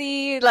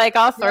bankruptcy, like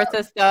all sorts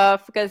of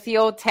stuff, because he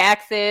owed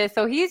taxes.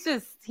 So he's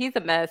a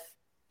mess.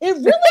 It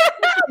really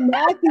puts a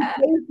nasty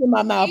taste in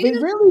my mouth.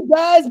 It really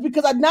does,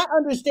 because I'm not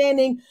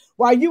understanding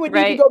why you would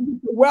need to go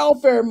get the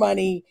welfare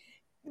money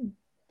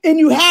and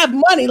you have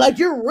money, like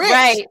you're rich.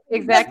 Right,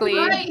 exactly.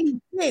 Why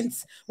you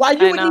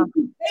would need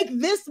to take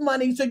this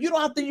money so you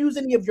don't have to use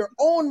any of your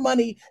own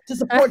money to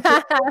support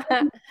your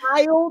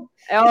child.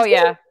 Oh,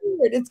 yeah.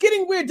 It's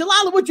getting weird.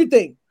 Delilah, what you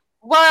think?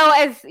 Well,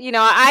 as you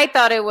know, I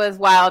thought it was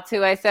wild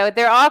too. I said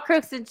they're all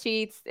crooks and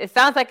cheats. It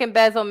sounds like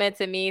embezzlement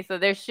to me. So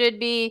there should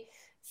be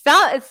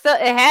there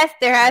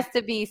has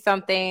to be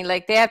something,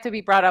 like they have to be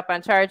brought up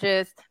on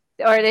charges,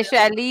 or they should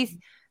at least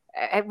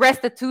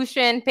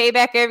restitution, pay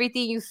back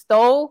everything you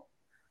stole.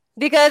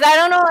 Because I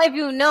don't know if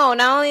you know,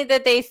 not only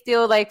that they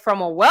steal like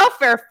from a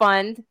welfare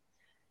fund,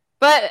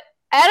 but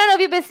I don't know if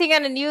you've been seeing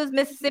on the news,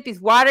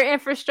 Mississippi's water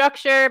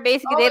infrastructure.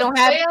 Basically, they don't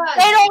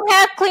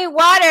have clean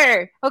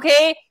water.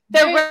 Okay,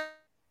 the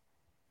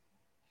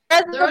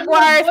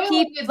reservoirs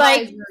keep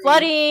like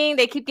flooding.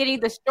 They keep getting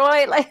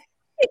destroyed. Like,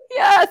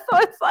 yeah, so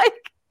it's like,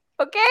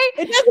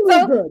 okay.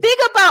 So think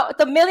about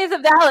the millions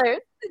of dollars.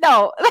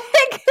 No,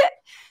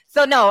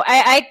 so no.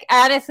 I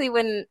honestly,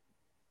 when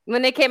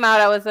they came out,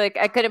 I was like,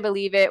 I couldn't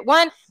believe it.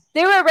 One,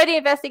 they were already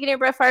investigating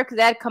Brett Favre because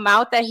that had come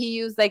out that he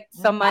used like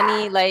some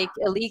money like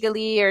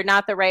illegally or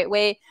not the right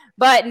way.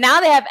 But now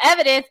they have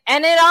evidence,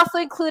 and it also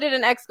included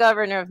an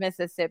ex-governor of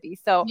Mississippi.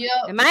 So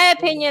in my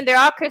opinion, they're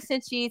all Christian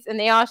cheats, and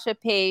they all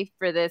should pay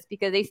for this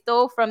because they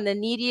stole from the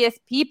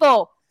neediest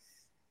people.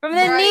 From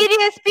the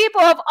neediest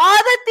people. Of all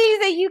the things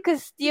that you could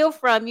steal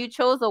from, you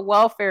chose a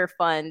welfare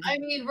fund. I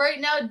mean, right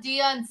now,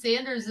 Deion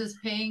Sanders is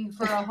paying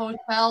for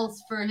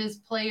hotels for his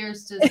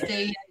players to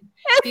stay in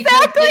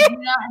because they do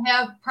not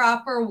have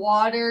proper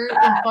water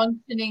and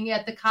functioning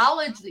at the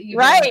college.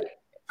 Right.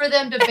 For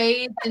them to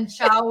bathe and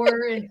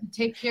shower and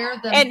take care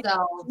of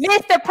themselves. And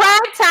Mr.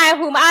 Primetime,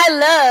 whom I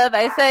love,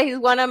 I said he's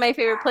one of my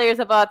favorite players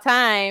of all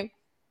time,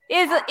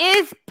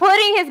 is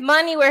putting his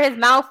money where his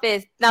mouth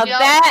is. Now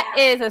that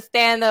is a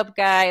stand-up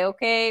guy,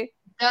 okay?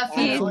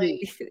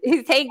 Definitely.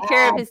 He's taking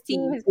care of his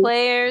team, his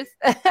players.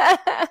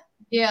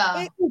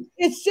 Yeah.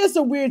 It's just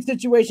a weird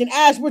situation.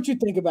 Ash, what you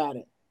think about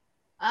it?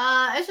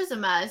 It's just a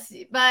mess.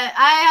 But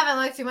I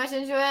haven't looked too much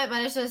into it,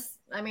 but it's just,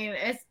 I mean,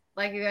 it's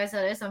like you guys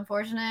said, it's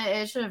unfortunate.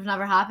 It should have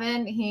never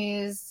happened.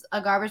 He's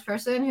a garbage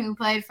person who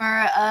played for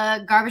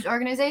a garbage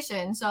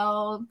organization.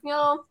 So, you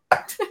know.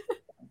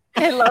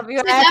 I love you,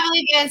 Ash.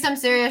 Definitely get in some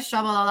serious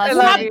trouble. I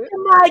love you.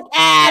 Like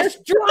Ash.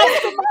 I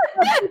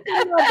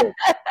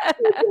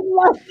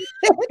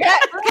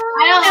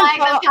don't like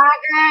the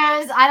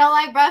Packers. I don't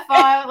like Brett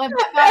Favre. When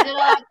Brett Favre did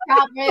all that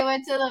crap when he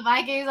went to the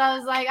Vikings, I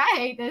was like, I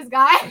hate this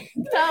guy.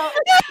 So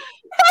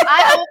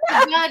I hope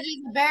the judge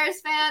is a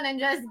Bears fan and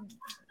just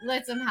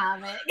lets him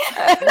have it.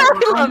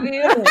 I love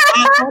you.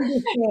 I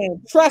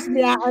understand. Trust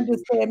me, I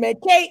understand, man.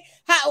 Kate,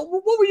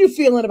 what were you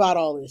feeling about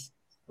all this?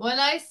 When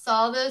I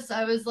saw this,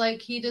 I was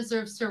like, he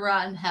deserves to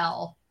rot in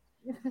hell.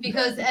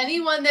 Because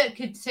anyone that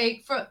could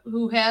take from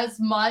who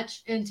has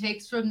much and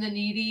takes from the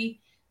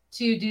needy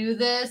to do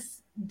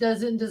this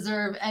doesn't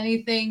deserve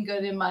anything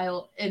good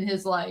in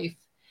his life.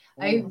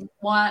 I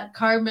want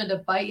karma to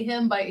bite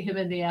him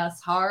in the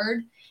ass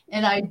hard.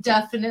 And I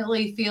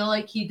definitely feel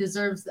like he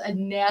deserves a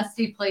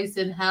nasty place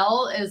in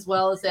hell, as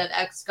well as that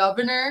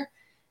ex-governor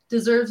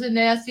deserves a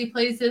nasty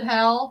place in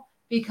hell,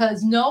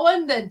 because no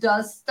one that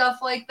does stuff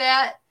like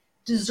that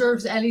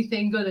deserves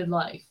anything good in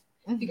life,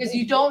 because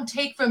you don't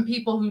take from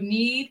people who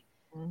need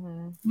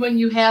when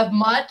you have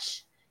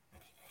much.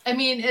 I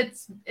mean,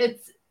 it's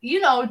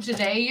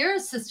Janae, you're a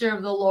sister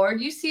of the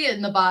Lord. You see it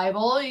in the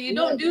Bible. You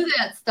don't do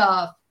that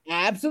stuff.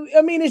 Absolutely.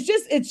 I mean, it's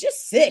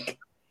just sick.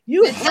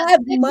 You have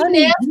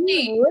money,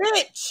 be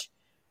rich.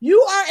 You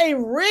are a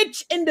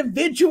rich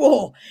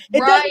individual. It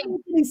doesn't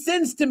make any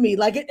sense to me.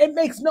 Like it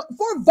makes no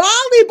for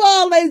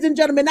volleyball, ladies and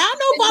gentlemen. I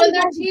know volleyball.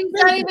 Their team's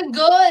not even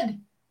good.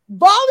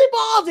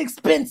 Volleyball's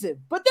expensive,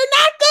 but they're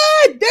not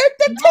good.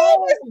 The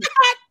team is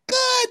not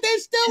good. They're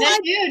still and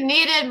if you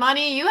needed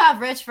money, you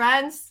have rich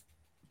friends.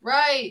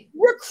 Right.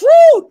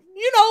 Recruit,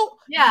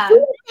 yeah.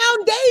 Do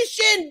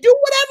foundation, do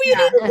whatever you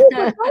need to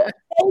do. But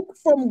don't take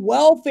from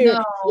welfare.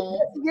 No.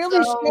 It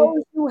really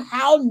shows you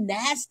how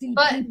nasty.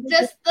 But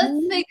let's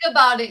think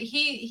about it.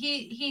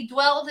 He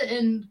dwelled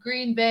in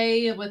Green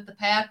Bay with the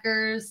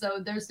Packers, so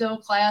there's no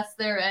class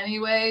there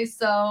anyway.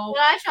 So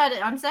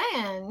I'm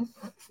saying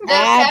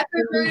that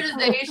Packers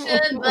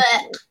organization,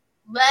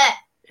 but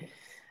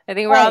I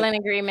think we're all in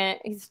agreement.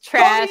 He's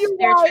trash.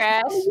 They're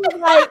trash.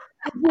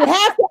 You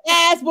have to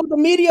ask, will the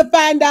media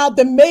find out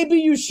that maybe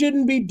you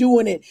shouldn't be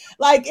doing it?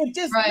 Like, it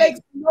just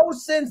makes no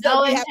sense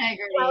that we have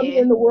people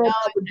in the world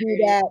that would do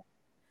that.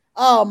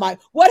 Oh, my.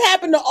 What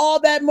happened to all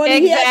that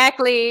money?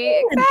 Exactly.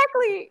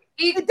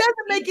 It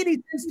doesn't make any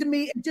sense to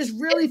me. It just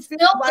really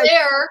feels like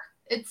there.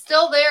 It's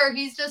still there.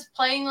 He's just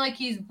playing like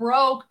he's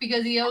broke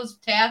because he owes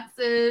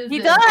taxes. He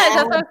does.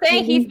 That's what I'm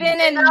saying. He's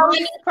been in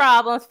money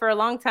problems for a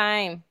long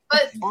time.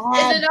 But in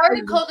an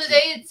article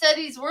today, it said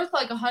he's worth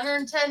like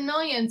 110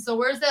 million. So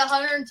where's that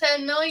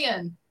 110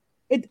 million?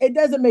 It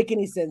doesn't make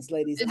any sense,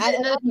 ladies. Is it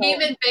in a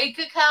Cayman bank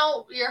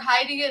account? You're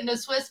hiding it in a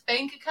Swiss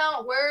bank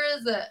account? Where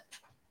is it?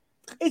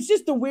 It's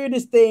just the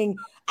weirdest thing.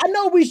 I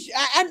know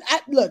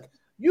look,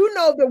 you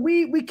know that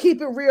we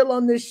keep it real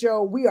on this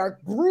show. We are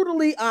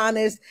brutally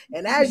honest.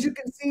 And as you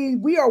can see,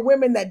 we are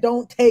women that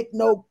don't take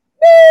no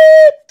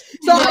beep.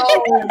 So you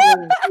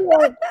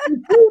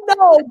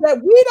know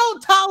that we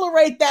don't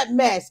tolerate that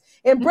mess.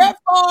 And Brett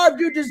Favre,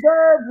 you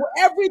deserve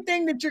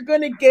everything that you're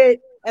going to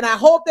get. And I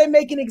hope they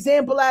make an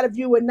example out of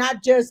you and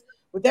not just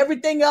with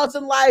everything else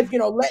in life,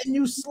 letting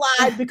you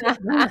slide because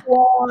you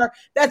are.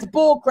 That's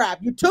bullcrap.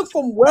 You took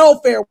from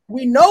welfare.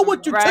 We know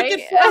what you took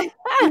it from.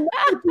 We know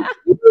what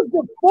you used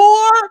it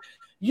for.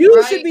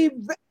 You should be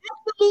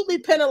absolutely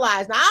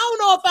penalized. Now, I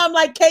don't know if I'm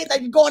like Kate,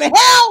 like you're going to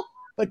hell,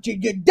 but you're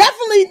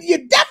definitely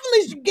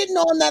getting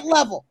on that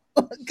level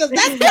because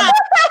that's not.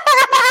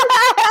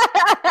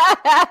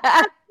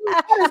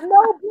 That is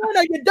no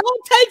bueno. You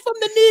don't take from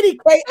the needy,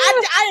 Kate.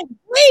 I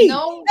agree.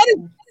 No. That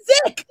is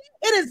sick.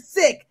 It is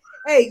sick.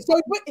 Hey, so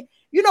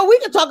we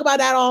can talk about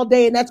that all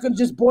day, and that's going to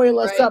just boil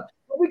us up.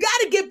 But we got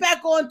to get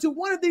back on to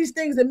one of these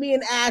things that me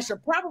and Ash are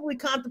probably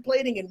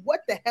contemplating, and what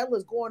the hell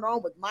is going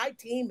on with my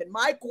team and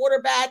my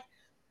quarterback.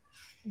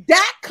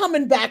 Dak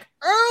coming back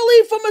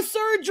early from a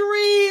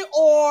surgery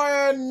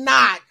or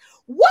not?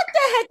 What the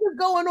heck is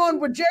going on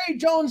where Jerry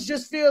Jones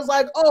just feels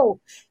like,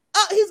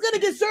 he's going to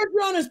get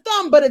surgery on his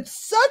thumb, but it's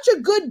such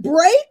a good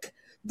break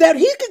that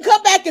he can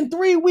come back in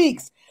 3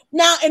 weeks.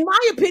 Now, in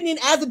my opinion,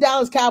 as a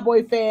Dallas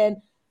Cowboy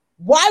fan,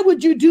 why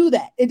would you do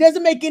that? It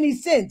doesn't make any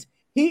sense.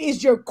 He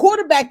is your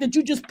quarterback that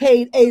you just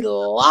paid a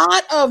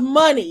lot of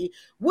money.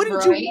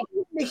 Wouldn't you want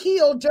him to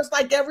heal just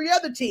like every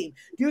other team?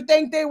 Do you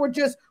think they were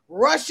just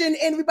rushing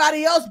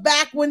everybody else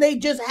back when they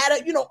just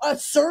had a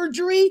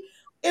surgery?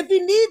 If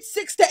you need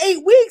 6 to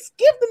 8 weeks,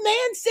 give the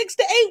man 6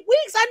 to 8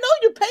 weeks. I know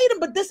you paid him,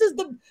 but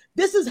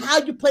this is how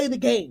you play the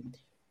game.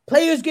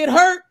 Players get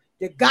hurt.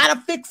 You got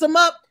to fix them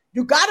up.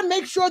 You got to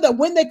make sure that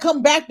when they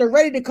come back, they're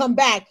ready to come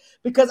back.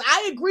 Because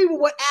I agree with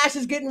what Ash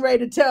is getting ready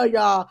to tell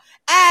y'all.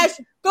 Ash,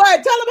 go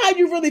ahead. Tell them how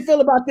you really feel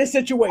about this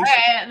situation.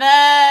 All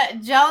right,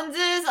 the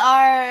Joneses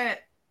are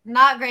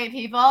not great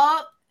people.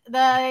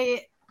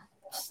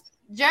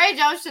 Jerry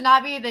Jones should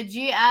not be the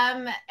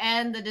GM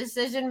and the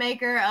decision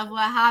maker of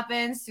what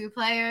happens to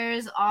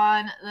players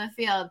on the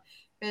field.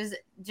 Because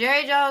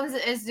Jerry Jones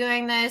is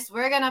doing this.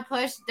 We're going to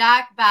push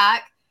Dak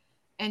back,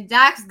 and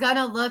Dak's going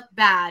to look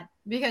bad.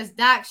 Because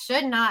Dak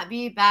should not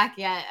be back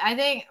yet. I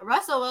think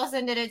Russell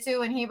Wilson did it too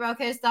when he broke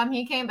his thumb.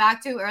 He came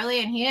back too early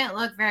and he didn't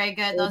look very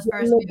good those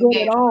first few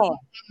games.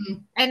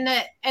 And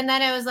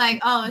then it was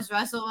like, is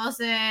Russell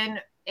Wilson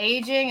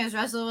aging? Is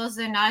Russell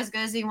Wilson not as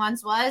good as he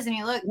once was? And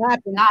he looked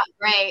not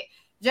great.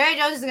 Jerry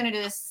Jones is going to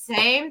do the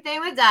same thing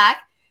with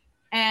Dak,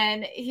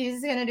 and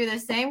he's going to do the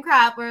same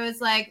crap where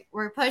it's like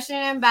we're pushing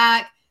him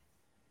back.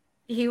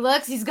 He's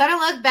going to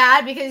look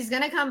bad because he's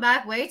going to come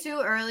back way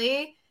too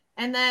early.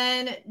 And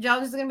then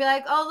Jones is going to be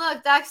like,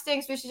 look, Dak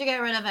stinks. We should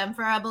get rid of him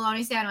for a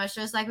bologna sandwich,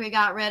 just like we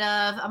got rid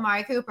of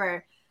Amari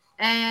Cooper.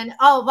 And,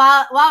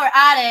 while we're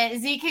at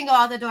it, Zeke can go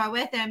out the door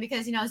with him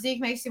because,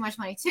 Zeke makes too much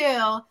money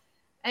too.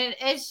 And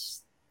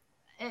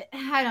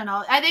I don't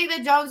know. I think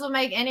that Jones will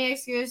make any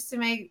excuse to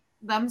make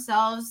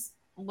themselves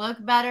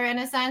look better in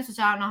a sense, which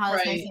I don't know how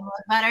this makes them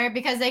look better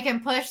because they can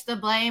push the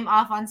blame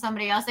off on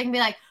somebody else. They can be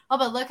like,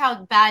 but look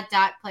how bad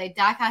Dak played.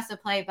 Dak has to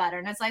play better.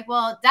 And it's like,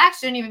 well, Dak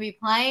shouldn't even be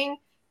playing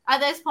at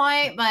this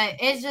point, but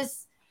it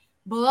just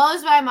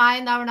blows my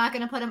mind that we're not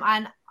going to put him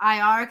on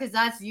IR because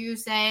that's you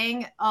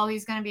saying,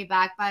 he's going to be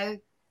back by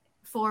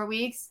 4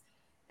 weeks.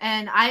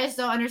 And I just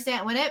don't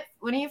understand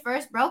when he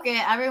first broke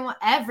it,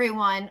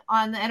 everyone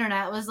on the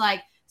internet was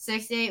like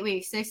 6 to 8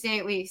 weeks, 6 to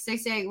 8 weeks,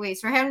 6 to 8 weeks.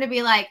 For him to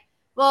be like,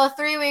 well,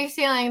 3 weeks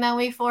healing, then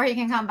week 4 he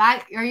can come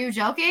back. Are you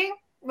joking?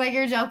 Like,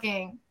 you're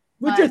joking.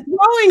 With your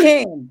throwing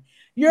hand.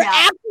 Your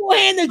actual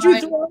hand that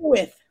you throw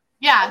with.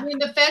 Yeah. I mean,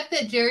 the fact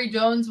that Jerry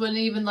Jones wouldn't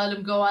even let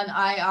him go on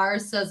IR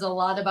says a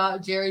lot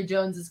about Jerry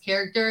Jones's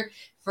character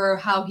for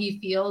how he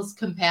feels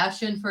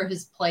compassion for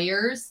his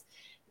players.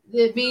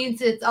 It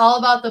means it's all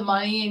about the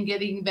money and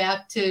getting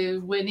back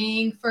to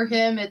winning for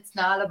him. It's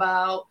not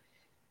about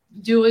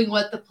doing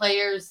what the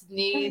players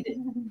need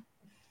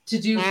to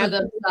do for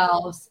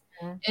themselves.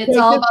 It's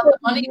all about the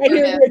money for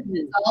him.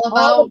 It's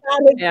all about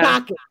his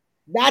pocket.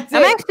 That's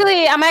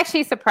it. I'm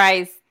actually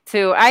surprised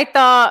too. I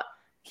thought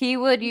he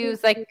would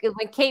use, like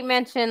when Kate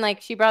mentioned,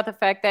 like she brought the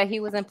fact that he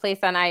wasn't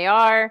placed on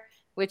IR,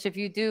 which if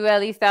you do, at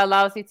least that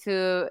allows you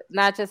to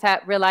not just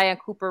rely on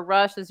Cooper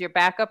Rush as your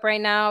backup right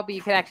now, but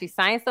you can actually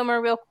sign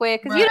somewhere real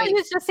quick because you don't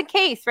use just in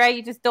case, right?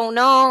 You just don't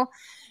know.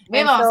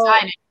 We won't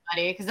sign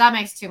anybody because that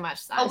makes too much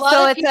sense.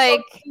 So it's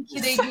like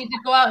they need to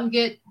go out and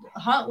get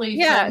Huntley.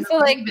 Yeah, so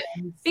like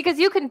because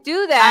you can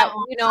do that,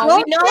 you know.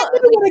 Don't tempt me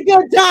with a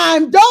good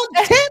time. Don't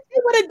tempt me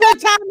with a good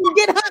time and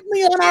get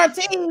Huntley on our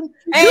team.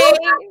 Hey,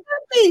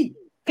 me.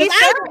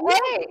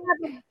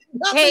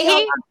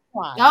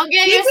 Don't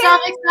get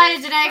yourself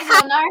excited today because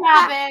it'll never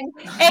happen.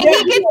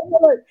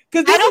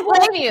 I don't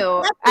blame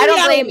you. I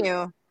don't blame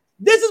you.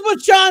 This is what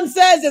Sean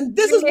says, and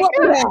this is what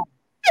we have.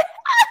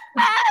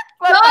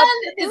 Sean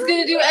is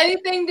going to do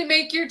anything to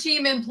make your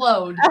team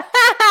implode.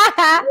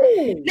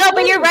 No,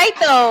 but you're right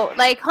though.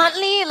 Like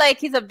Huntley, like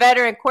he's a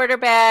veteran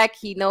quarterback.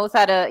 He knows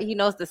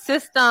the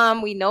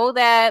system. We know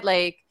that.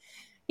 Like,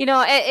 you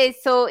know,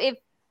 so if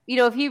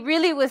he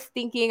really was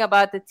thinking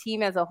about the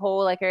team as a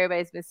whole, like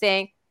everybody's been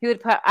saying, he would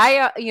put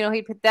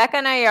he'd put Dak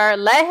on IR,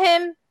 let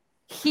him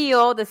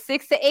heal the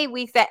 6 to 8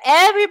 weeks that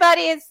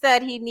everybody has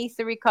said he needs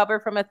to recover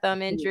from a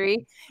thumb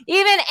injury.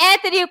 Even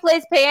Anthony, who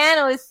plays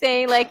piano, is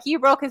saying like he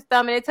broke his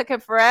thumb and it took him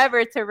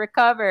forever to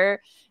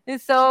recover. And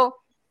so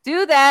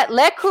do that.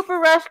 Let Cooper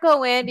Rush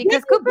go in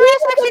because Cooper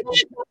Rush actually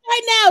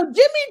right now.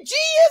 Jimmy G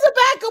is a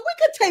backup. We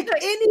could take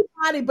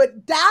anybody,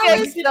 but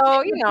Dallas. So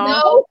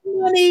no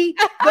money.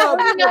 We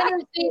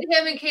understand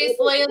him in case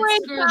Lance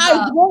screws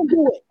up. Won't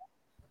do it.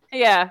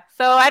 Yeah.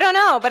 So I don't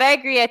know, but I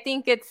agree. I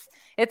think it's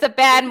a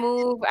bad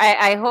move.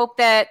 I hope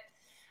that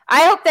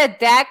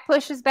Dak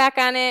pushes back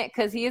on it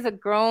because he is a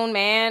grown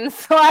man.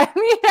 So I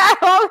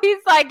hope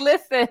he's like,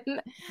 listen,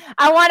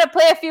 I want to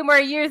play a few more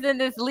years in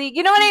this league.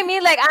 You know what I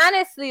mean? Like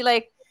honestly,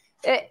 like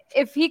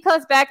if he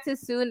comes back too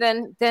soon,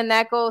 then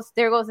there goes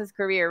his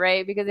career,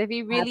 right? Because if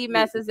he really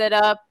messes it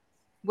up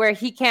where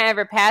he can't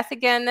ever pass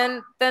again,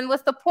 then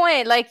what's the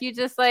point? Like you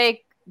just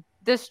like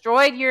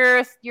destroyed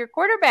your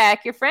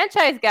quarterback, your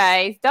franchise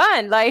guy. He's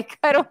done. Like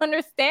I don't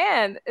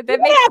understand.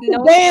 That makes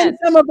no sense.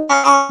 Some of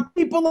our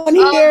people on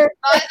here.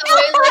 By the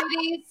way,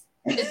 ladies,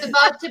 it's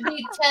about to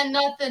be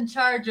 10-0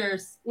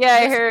 Chargers. Yeah,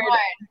 I heard.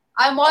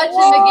 I'm watching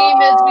the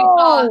game as we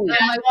talk.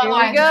 Here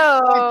we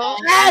go.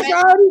 Ash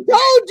already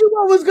told you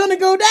what was going to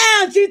go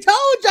down. She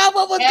told y'all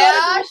what was going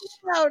to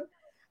go down.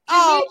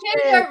 Can you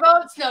change our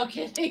votes? No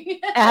kidding.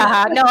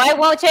 No, I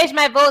won't change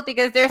my vote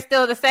because there's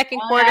still the second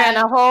quarter and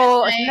a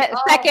whole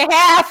second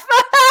half.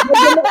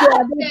 There's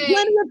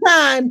plenty of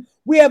time.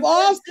 We have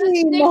all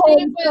seen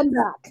Mahomes come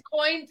back.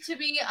 Going to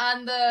be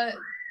on the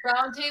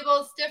round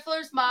table.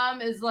 Stifler's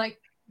mom is like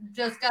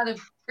just got a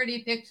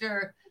pretty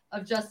picture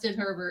of Justin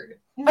Herbert.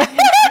 Oh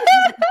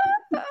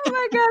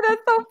my god,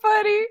 that's so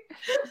funny.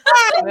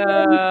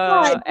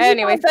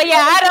 Anyway, so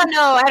yeah, I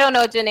don't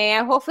know,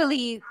 Janae.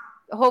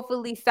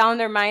 Hopefully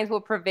sounder minds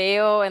will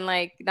prevail and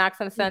like knock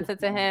some sense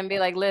into him. Be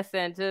like,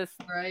 listen, just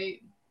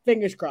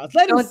fingers crossed.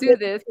 Don't do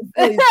this.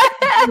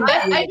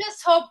 I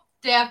just hope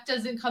Dak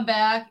doesn't come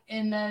back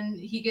and then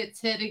he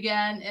gets hit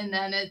again and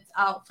then it's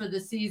out for the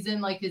season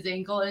like his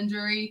ankle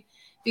injury.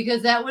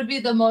 Because that would be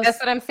the most That's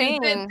what I'm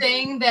saying.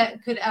 Thing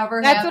that could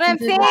ever That's happen. What I'm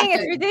saying.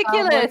 It's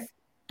ridiculous.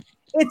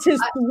 It's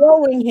his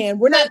throwing hand.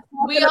 We're not.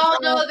 We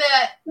all know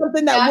that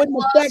something that wouldn't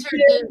affect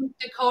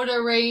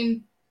Dakota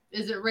Rain.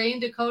 Is it Rain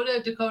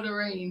Dakota? Dakota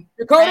Rain.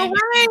 Dakota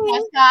Rain.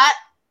 Prescott.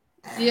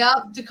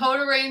 Yep,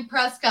 Dakota Rain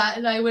Prescott,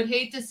 and I would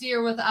hate to see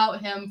her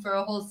without him for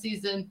a whole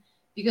season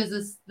because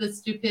of the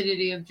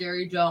stupidity of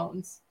Jerry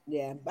Jones.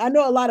 Yeah, I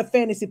know a lot of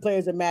fantasy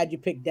players are mad you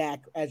picked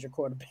Dak as your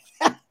quarterback.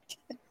 I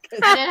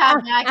did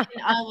have Dak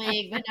in our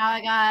league, but now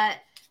I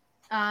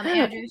got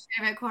Andrew's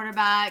favorite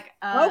quarterback.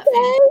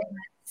 Okay.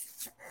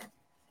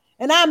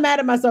 And I'm mad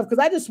at myself because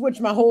I just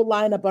switched my whole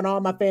lineup on all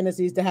my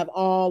fantasies to have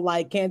all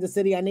like Kansas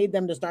City. I need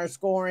them to start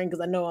scoring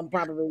because I know I'm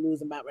probably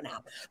losing by right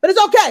now. But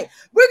it's okay.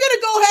 We're going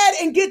to go ahead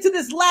and get to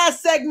this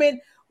last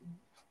segment.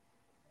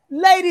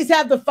 Ladies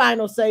have the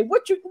final say.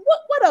 What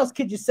else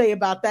could you say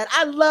about that?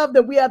 I love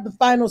that we have the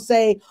final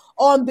say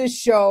on this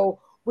show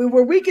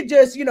where we could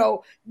just,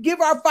 give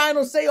our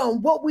final say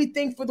on what we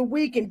think for the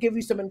week and give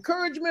you some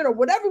encouragement or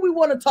whatever we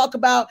want to talk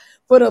about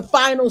for the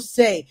final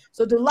say.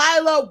 So,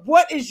 Delilah,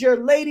 what is your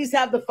ladies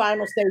have the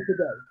final say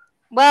today?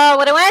 Well,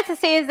 what I wanted to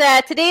say is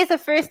that today is the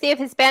first day of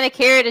Hispanic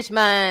Heritage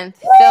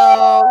Month.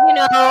 So,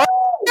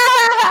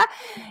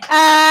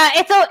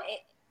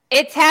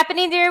 it's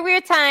happening during a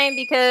weird time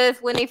because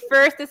when they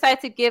first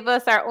decided to give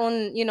us our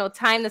own,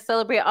 time to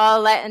celebrate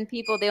all Latin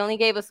people, they only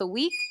gave us a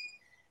week.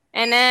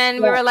 And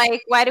then we were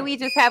like, why do we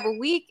just have a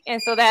week?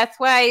 And so that's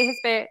why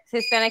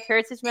Hispanic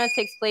Heritage Month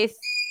takes place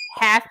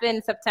half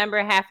in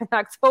September, half in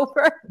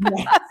October.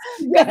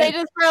 Because they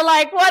just were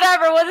like,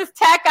 whatever, we'll just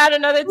tack out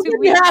another 2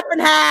 weeks. Half and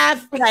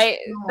half. Right.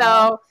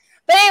 So,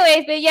 but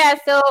anyways,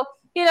 so,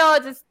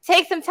 just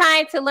take some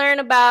time to learn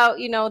about,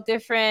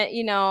 different,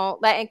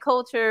 Latin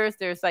cultures.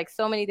 There's like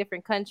so many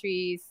different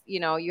countries,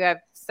 you have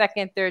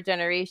second, third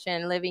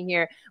generation living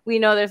here. We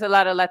know there's a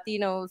lot of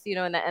Latinos,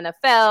 in the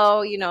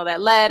NFL,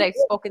 that led. I've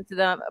spoken to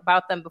them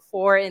about them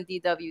before in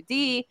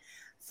DWD.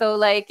 So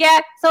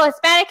so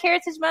Hispanic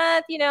Heritage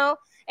Month,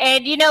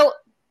 and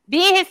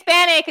being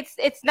Hispanic,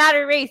 it's not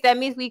a race. That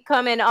means we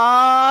come in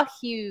all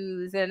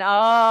hues and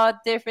all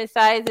different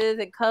sizes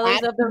and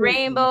colors of the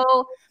rainbow.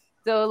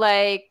 So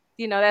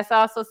that's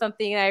also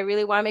something I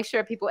really want to make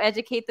sure people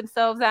educate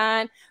themselves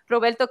on.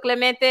 Roberto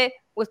Clemente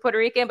was Puerto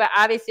Rican, but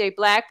obviously a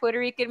Black Puerto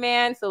Rican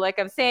man. So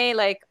I'm saying,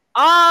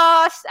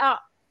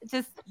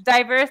 just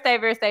diverse.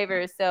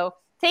 So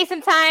take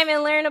some time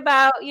and learn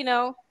about,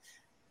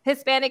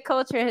 Hispanic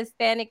culture,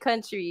 Hispanic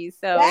countries.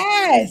 So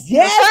let's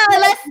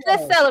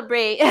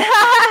celebrate.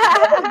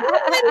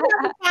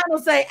 Final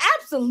say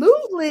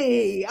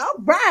absolutely. All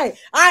right.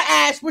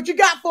 Ash, what you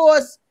got for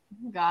us?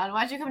 God,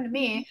 why'd you come to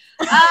me?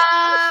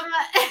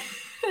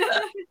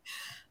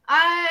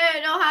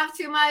 I don't have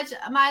too much.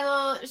 My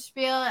little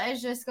spiel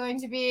is just going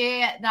to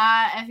be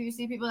that if you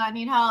see people that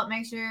need help,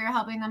 make sure you're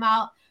helping them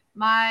out.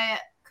 My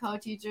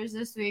co-teachers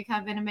this week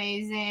have been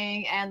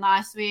amazing, and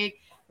last week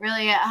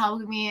really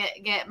helped me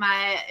get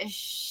my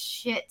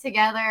shit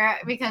together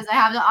because I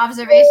have the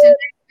observation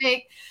next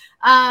week.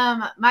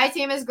 My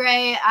team is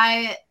great.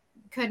 I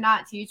could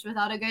not teach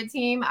without a good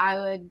team. I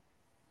would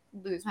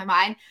lose my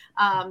mind.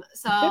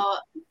 So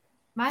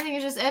my thing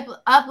is just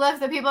uplift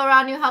the people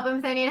around you, help them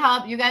if they need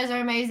help. You guys are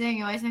amazing.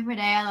 You always make my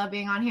day. I love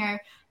being on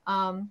here.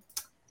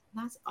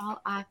 That's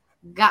all I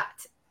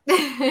got.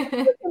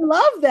 I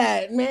love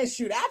that, man.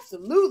 Shoot,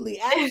 absolutely.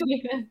 All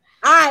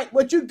right,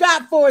 what you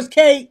got for us,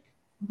 Kate?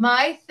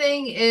 My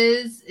thing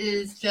is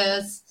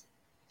just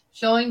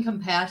showing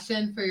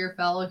compassion for your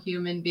fellow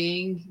human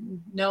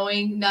being,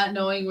 not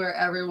knowing where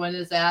everyone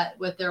is at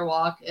with their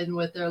walk and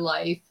with their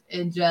life,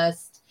 and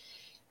just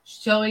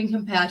showing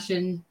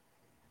compassion,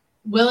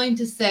 willing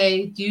to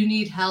say, do you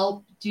need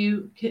help?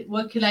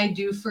 What can I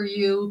do for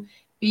you?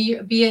 Be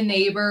a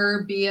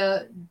neighbor,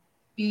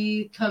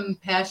 be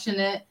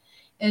compassionate,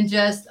 and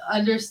just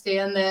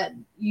understand that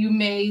you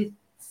may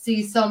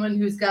see someone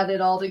who's got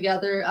it all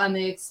together on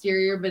the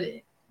exterior, but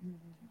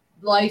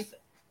life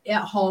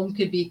at home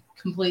could be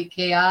complete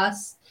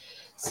chaos.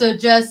 So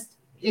just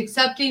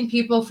accepting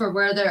people for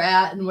where they're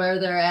at in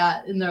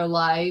their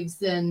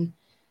lives, and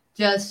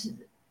just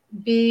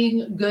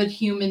being good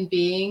human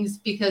beings,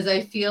 because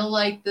I feel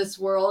like this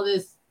world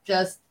is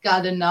just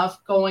got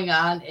enough going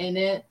on in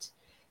it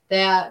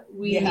that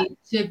we need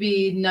to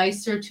be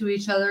nicer to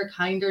each other,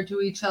 kinder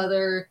to each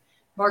other,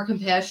 more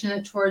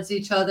compassionate towards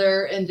each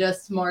other, and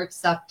just more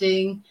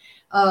accepting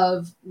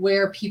of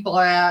where people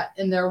are at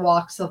in their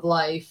walks of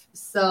life.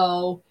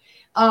 So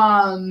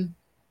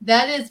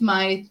that is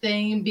my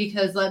thing,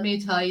 because let me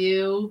tell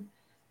you,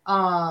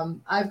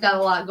 I've got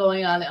a lot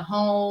going on at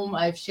home.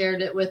 I've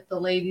shared it with the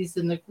ladies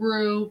in the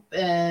group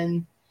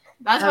and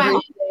that's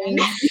everything.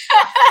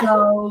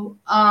 So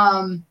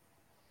all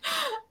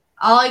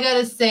I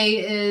gotta say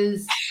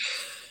is,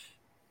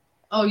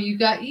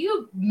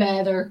 you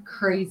men are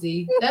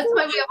crazy. That's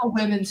why we have a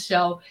women's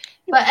show.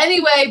 But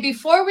anyway,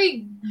 before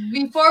we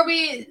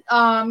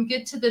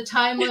get to the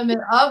time limit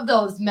of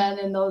those men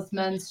and those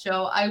men's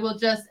show, I will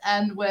just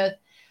end with,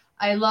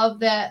 I love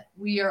that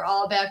we are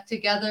all back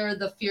together.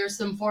 The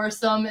fearsome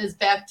foursome is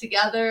back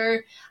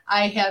together.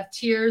 I have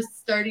tears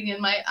starting in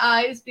my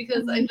eyes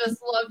because I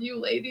just love you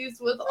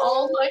ladies with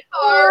all my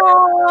heart.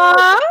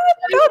 Aww,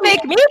 don't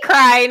make me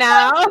cry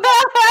now.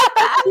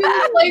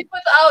 Life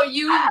without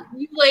you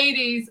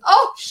ladies.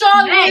 Oh,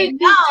 Sean, hey,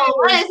 no,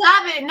 what is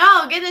happening?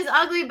 No, get this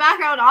ugly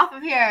background off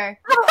of here.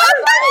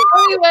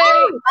 Anyway,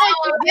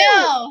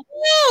 no.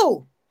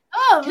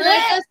 Oh, can I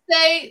just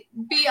say,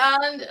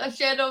 beyond a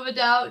shadow of a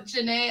doubt,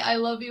 Janae, I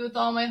love you with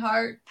all my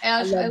heart.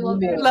 Ash, I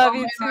love you with all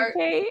my heart.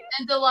 Kate.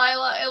 And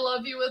Delilah, I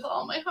love you with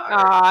all my heart. Oh,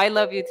 I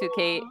love you too,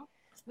 Kate.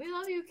 We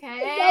love you,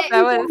 Kate.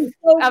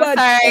 I'm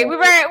sorry. We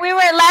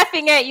weren't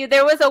laughing at you.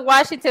 There was a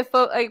Washington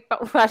I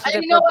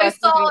know, I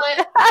saw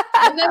it.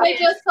 And then I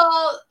just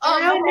saw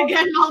a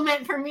good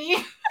moment for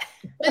me.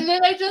 And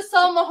then I just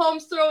saw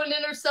Mahomes throw an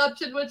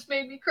interception, which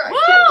made me cry.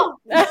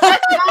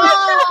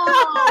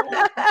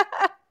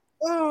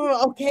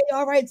 Oh, okay,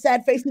 all right.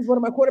 Sad face is one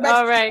of my quarterbacks.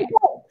 All right.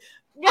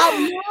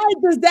 Why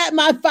does that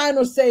my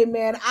final say,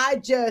 man? I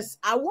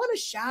want to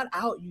shout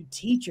out you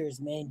teachers,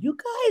 man. You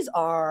guys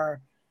are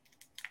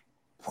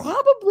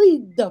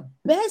probably the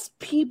best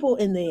people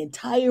in the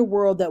entire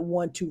world that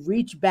want to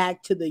reach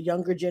back to the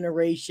younger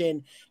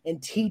generation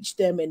and teach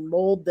them and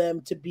mold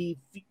them to be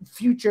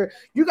future.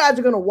 You guys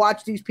are going to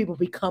watch these people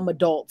become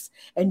adults,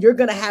 and you're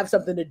going to have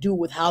something to do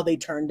with how they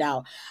turned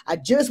out. I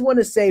just want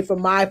to say, for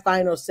my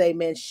final say,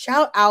 man,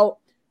 shout out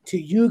to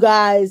you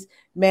guys,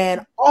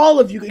 man, all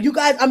of you. You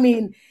guys, I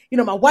mean, you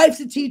know, my wife's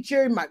a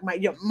teacher,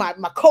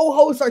 my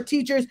co-hosts are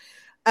teachers.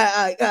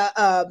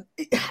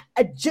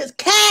 Just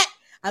Kat,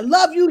 I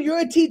love you. You're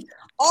a teacher.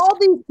 All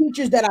these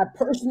teachers that I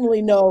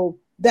personally know,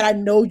 that I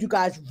know you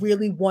guys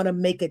really want to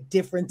make a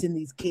difference in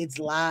these kids'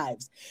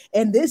 lives.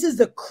 And this is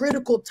a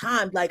critical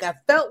time. Like, I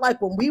felt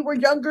like when we were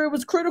younger, it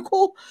was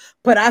critical,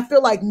 but I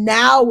feel like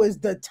now is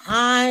the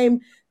time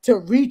to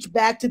reach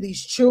back to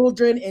these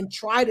children and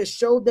try to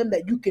show them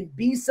that you can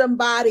be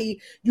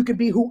somebody, you can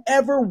be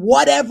whoever,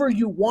 whatever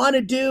you want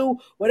to do,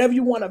 whatever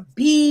you want to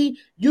be,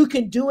 you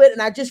can do it. And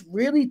I just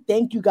really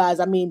thank you guys.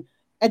 I mean,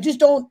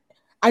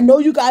 I know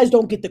you guys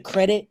don't get the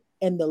credit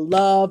and the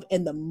love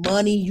and the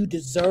money you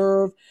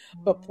deserve,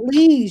 but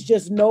please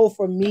just know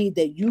from me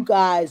that you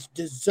guys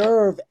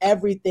deserve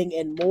everything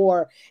and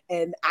more.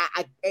 And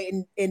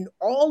in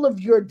all of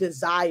your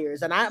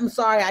desires, and I'm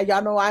sorry,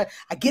 y'all know I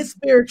get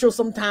spiritual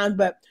sometimes,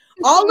 but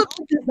all of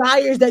the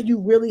desires that you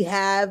really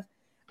have,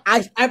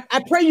 I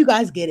pray you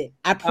guys get it.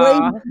 I pray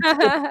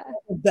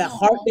the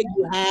heart that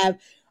you have.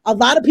 A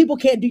lot of people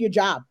can't do your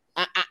job.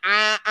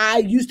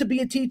 I used to be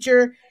a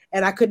teacher,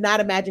 and I could not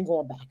imagine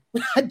going back.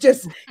 I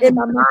just, in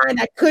my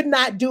mind, I could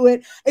not do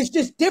it. It's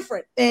just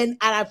different. And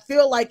I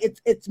feel like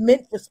it's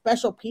meant for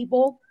special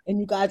people, and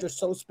you guys are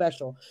so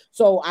special.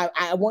 So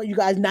I want you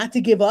guys not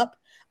to give up.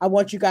 I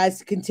want you guys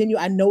to continue.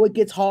 I know it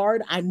gets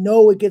hard. I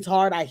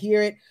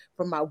hear it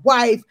from my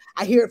wife.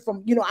 I hear it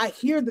from, I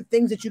hear the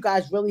things that you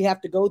guys really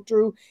have to go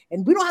through,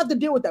 and we don't have to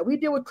deal with that. We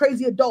deal with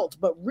crazy adults,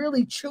 but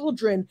really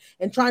children,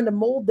 and trying to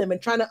mold them and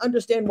trying to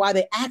understand why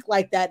they act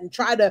like that, and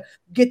try to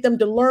get them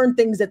to learn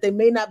things that they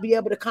may not be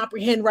able to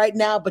comprehend right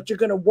now, but you're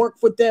going to work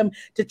with them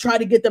to try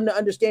to get them to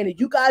understand it.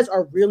 You guys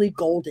are really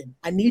golden.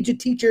 I need you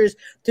teachers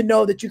to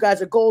know that you guys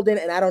are golden.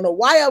 And I don't know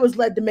why I was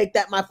led to make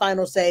that my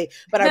final say,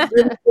 but I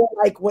really feel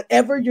like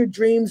whatever your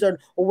dreams or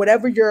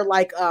whatever you're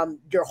like,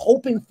 you're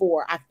hoping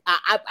for,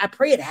 I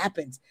pray it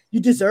happens. You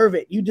deserve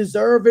it. You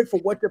deserve it for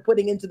what you're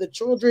putting into the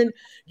children.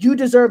 You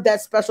deserve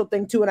that special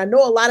thing too. And I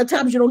know a lot of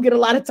times you don't get a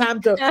lot of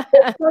time to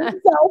focus on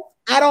yourself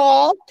at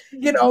all.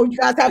 You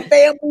guys have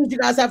families, you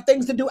guys have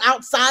things to do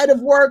outside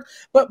of work,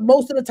 but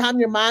most of the time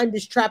your mind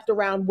is trapped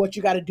around what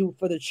you got to do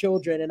for the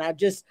children. And I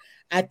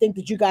think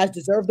that you guys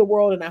deserve the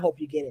world, and I hope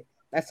you get it.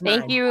 That's mine.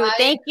 Thank you,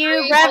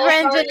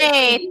 Reverend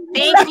Janae.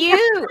 Thank you,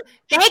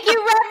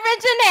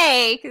 Reverend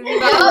Janae.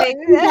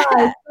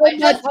 I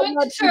just went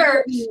to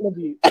church.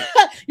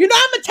 I'm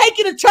gonna take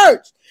you to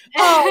church.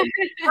 I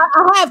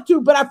have to,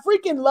 but I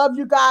freaking love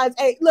you guys.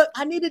 Hey, look,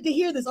 I needed to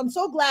hear this. I'm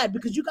so glad,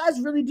 because you guys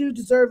really do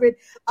deserve it.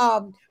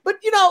 But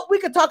we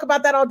could talk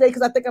about that all day,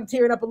 because I think I'm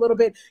tearing up a little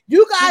bit.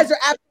 You guys are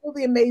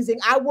absolutely amazing.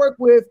 I work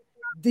with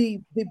the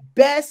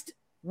best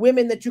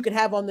women that you could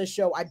have on this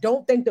show. I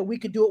don't think that we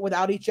could do it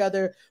without each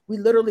other. We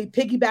literally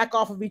piggyback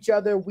off of each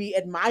other. We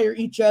admire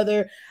each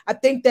other. I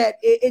think that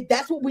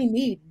that's what we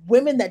need.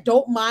 Women that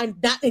don't mind,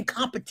 not in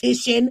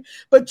competition,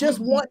 but just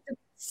want to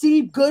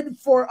see good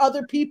for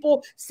other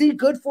people, see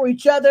good for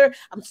each other.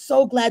 I'm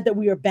so glad that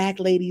we are back,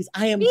 ladies.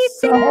 I am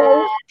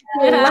so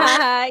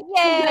glad.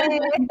 Yay.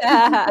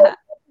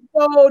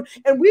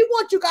 And we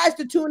want you guys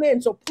to tune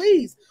in. So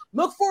please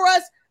look for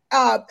us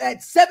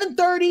at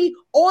 7:30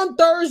 on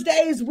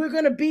Thursdays. We're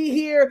going to be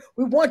here.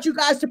 We want you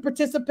guys to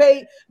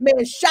participate.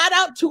 Man, shout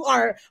out to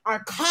our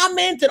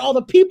comments and all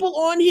the people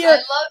on here. I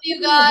love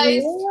you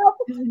guys.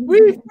 We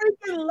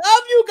freaking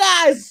love you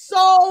guys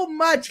so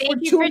much.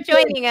 Thank you for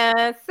joining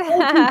us.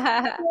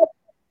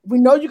 We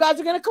know you guys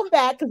are going to come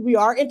back, because we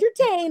are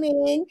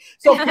entertaining.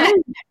 So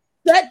please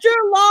set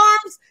your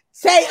alarms.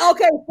 Say,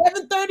 okay,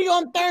 7:30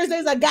 on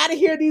Thursdays, I got to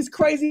hear these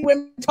crazy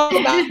women talk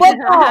about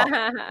football.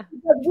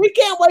 We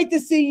can't wait to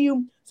see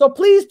you. So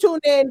please tune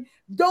in.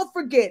 Don't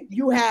forget,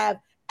 you have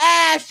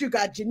Ash, you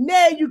got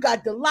Janae, you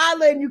got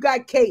Delilah, and you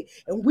got Kate.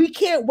 And we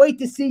can't wait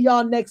to see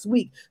y'all next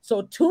week.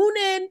 So tune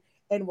in,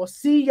 and we'll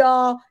see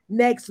y'all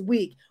next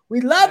week.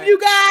 We love you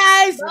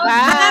guys.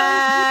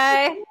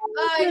 Bye.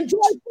 Enjoy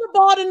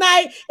football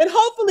tonight, and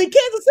hopefully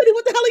Kansas City.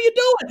 What the hell are you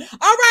doing?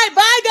 All right,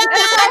 bye guys.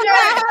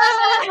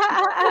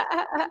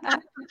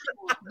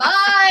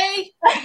 Bye.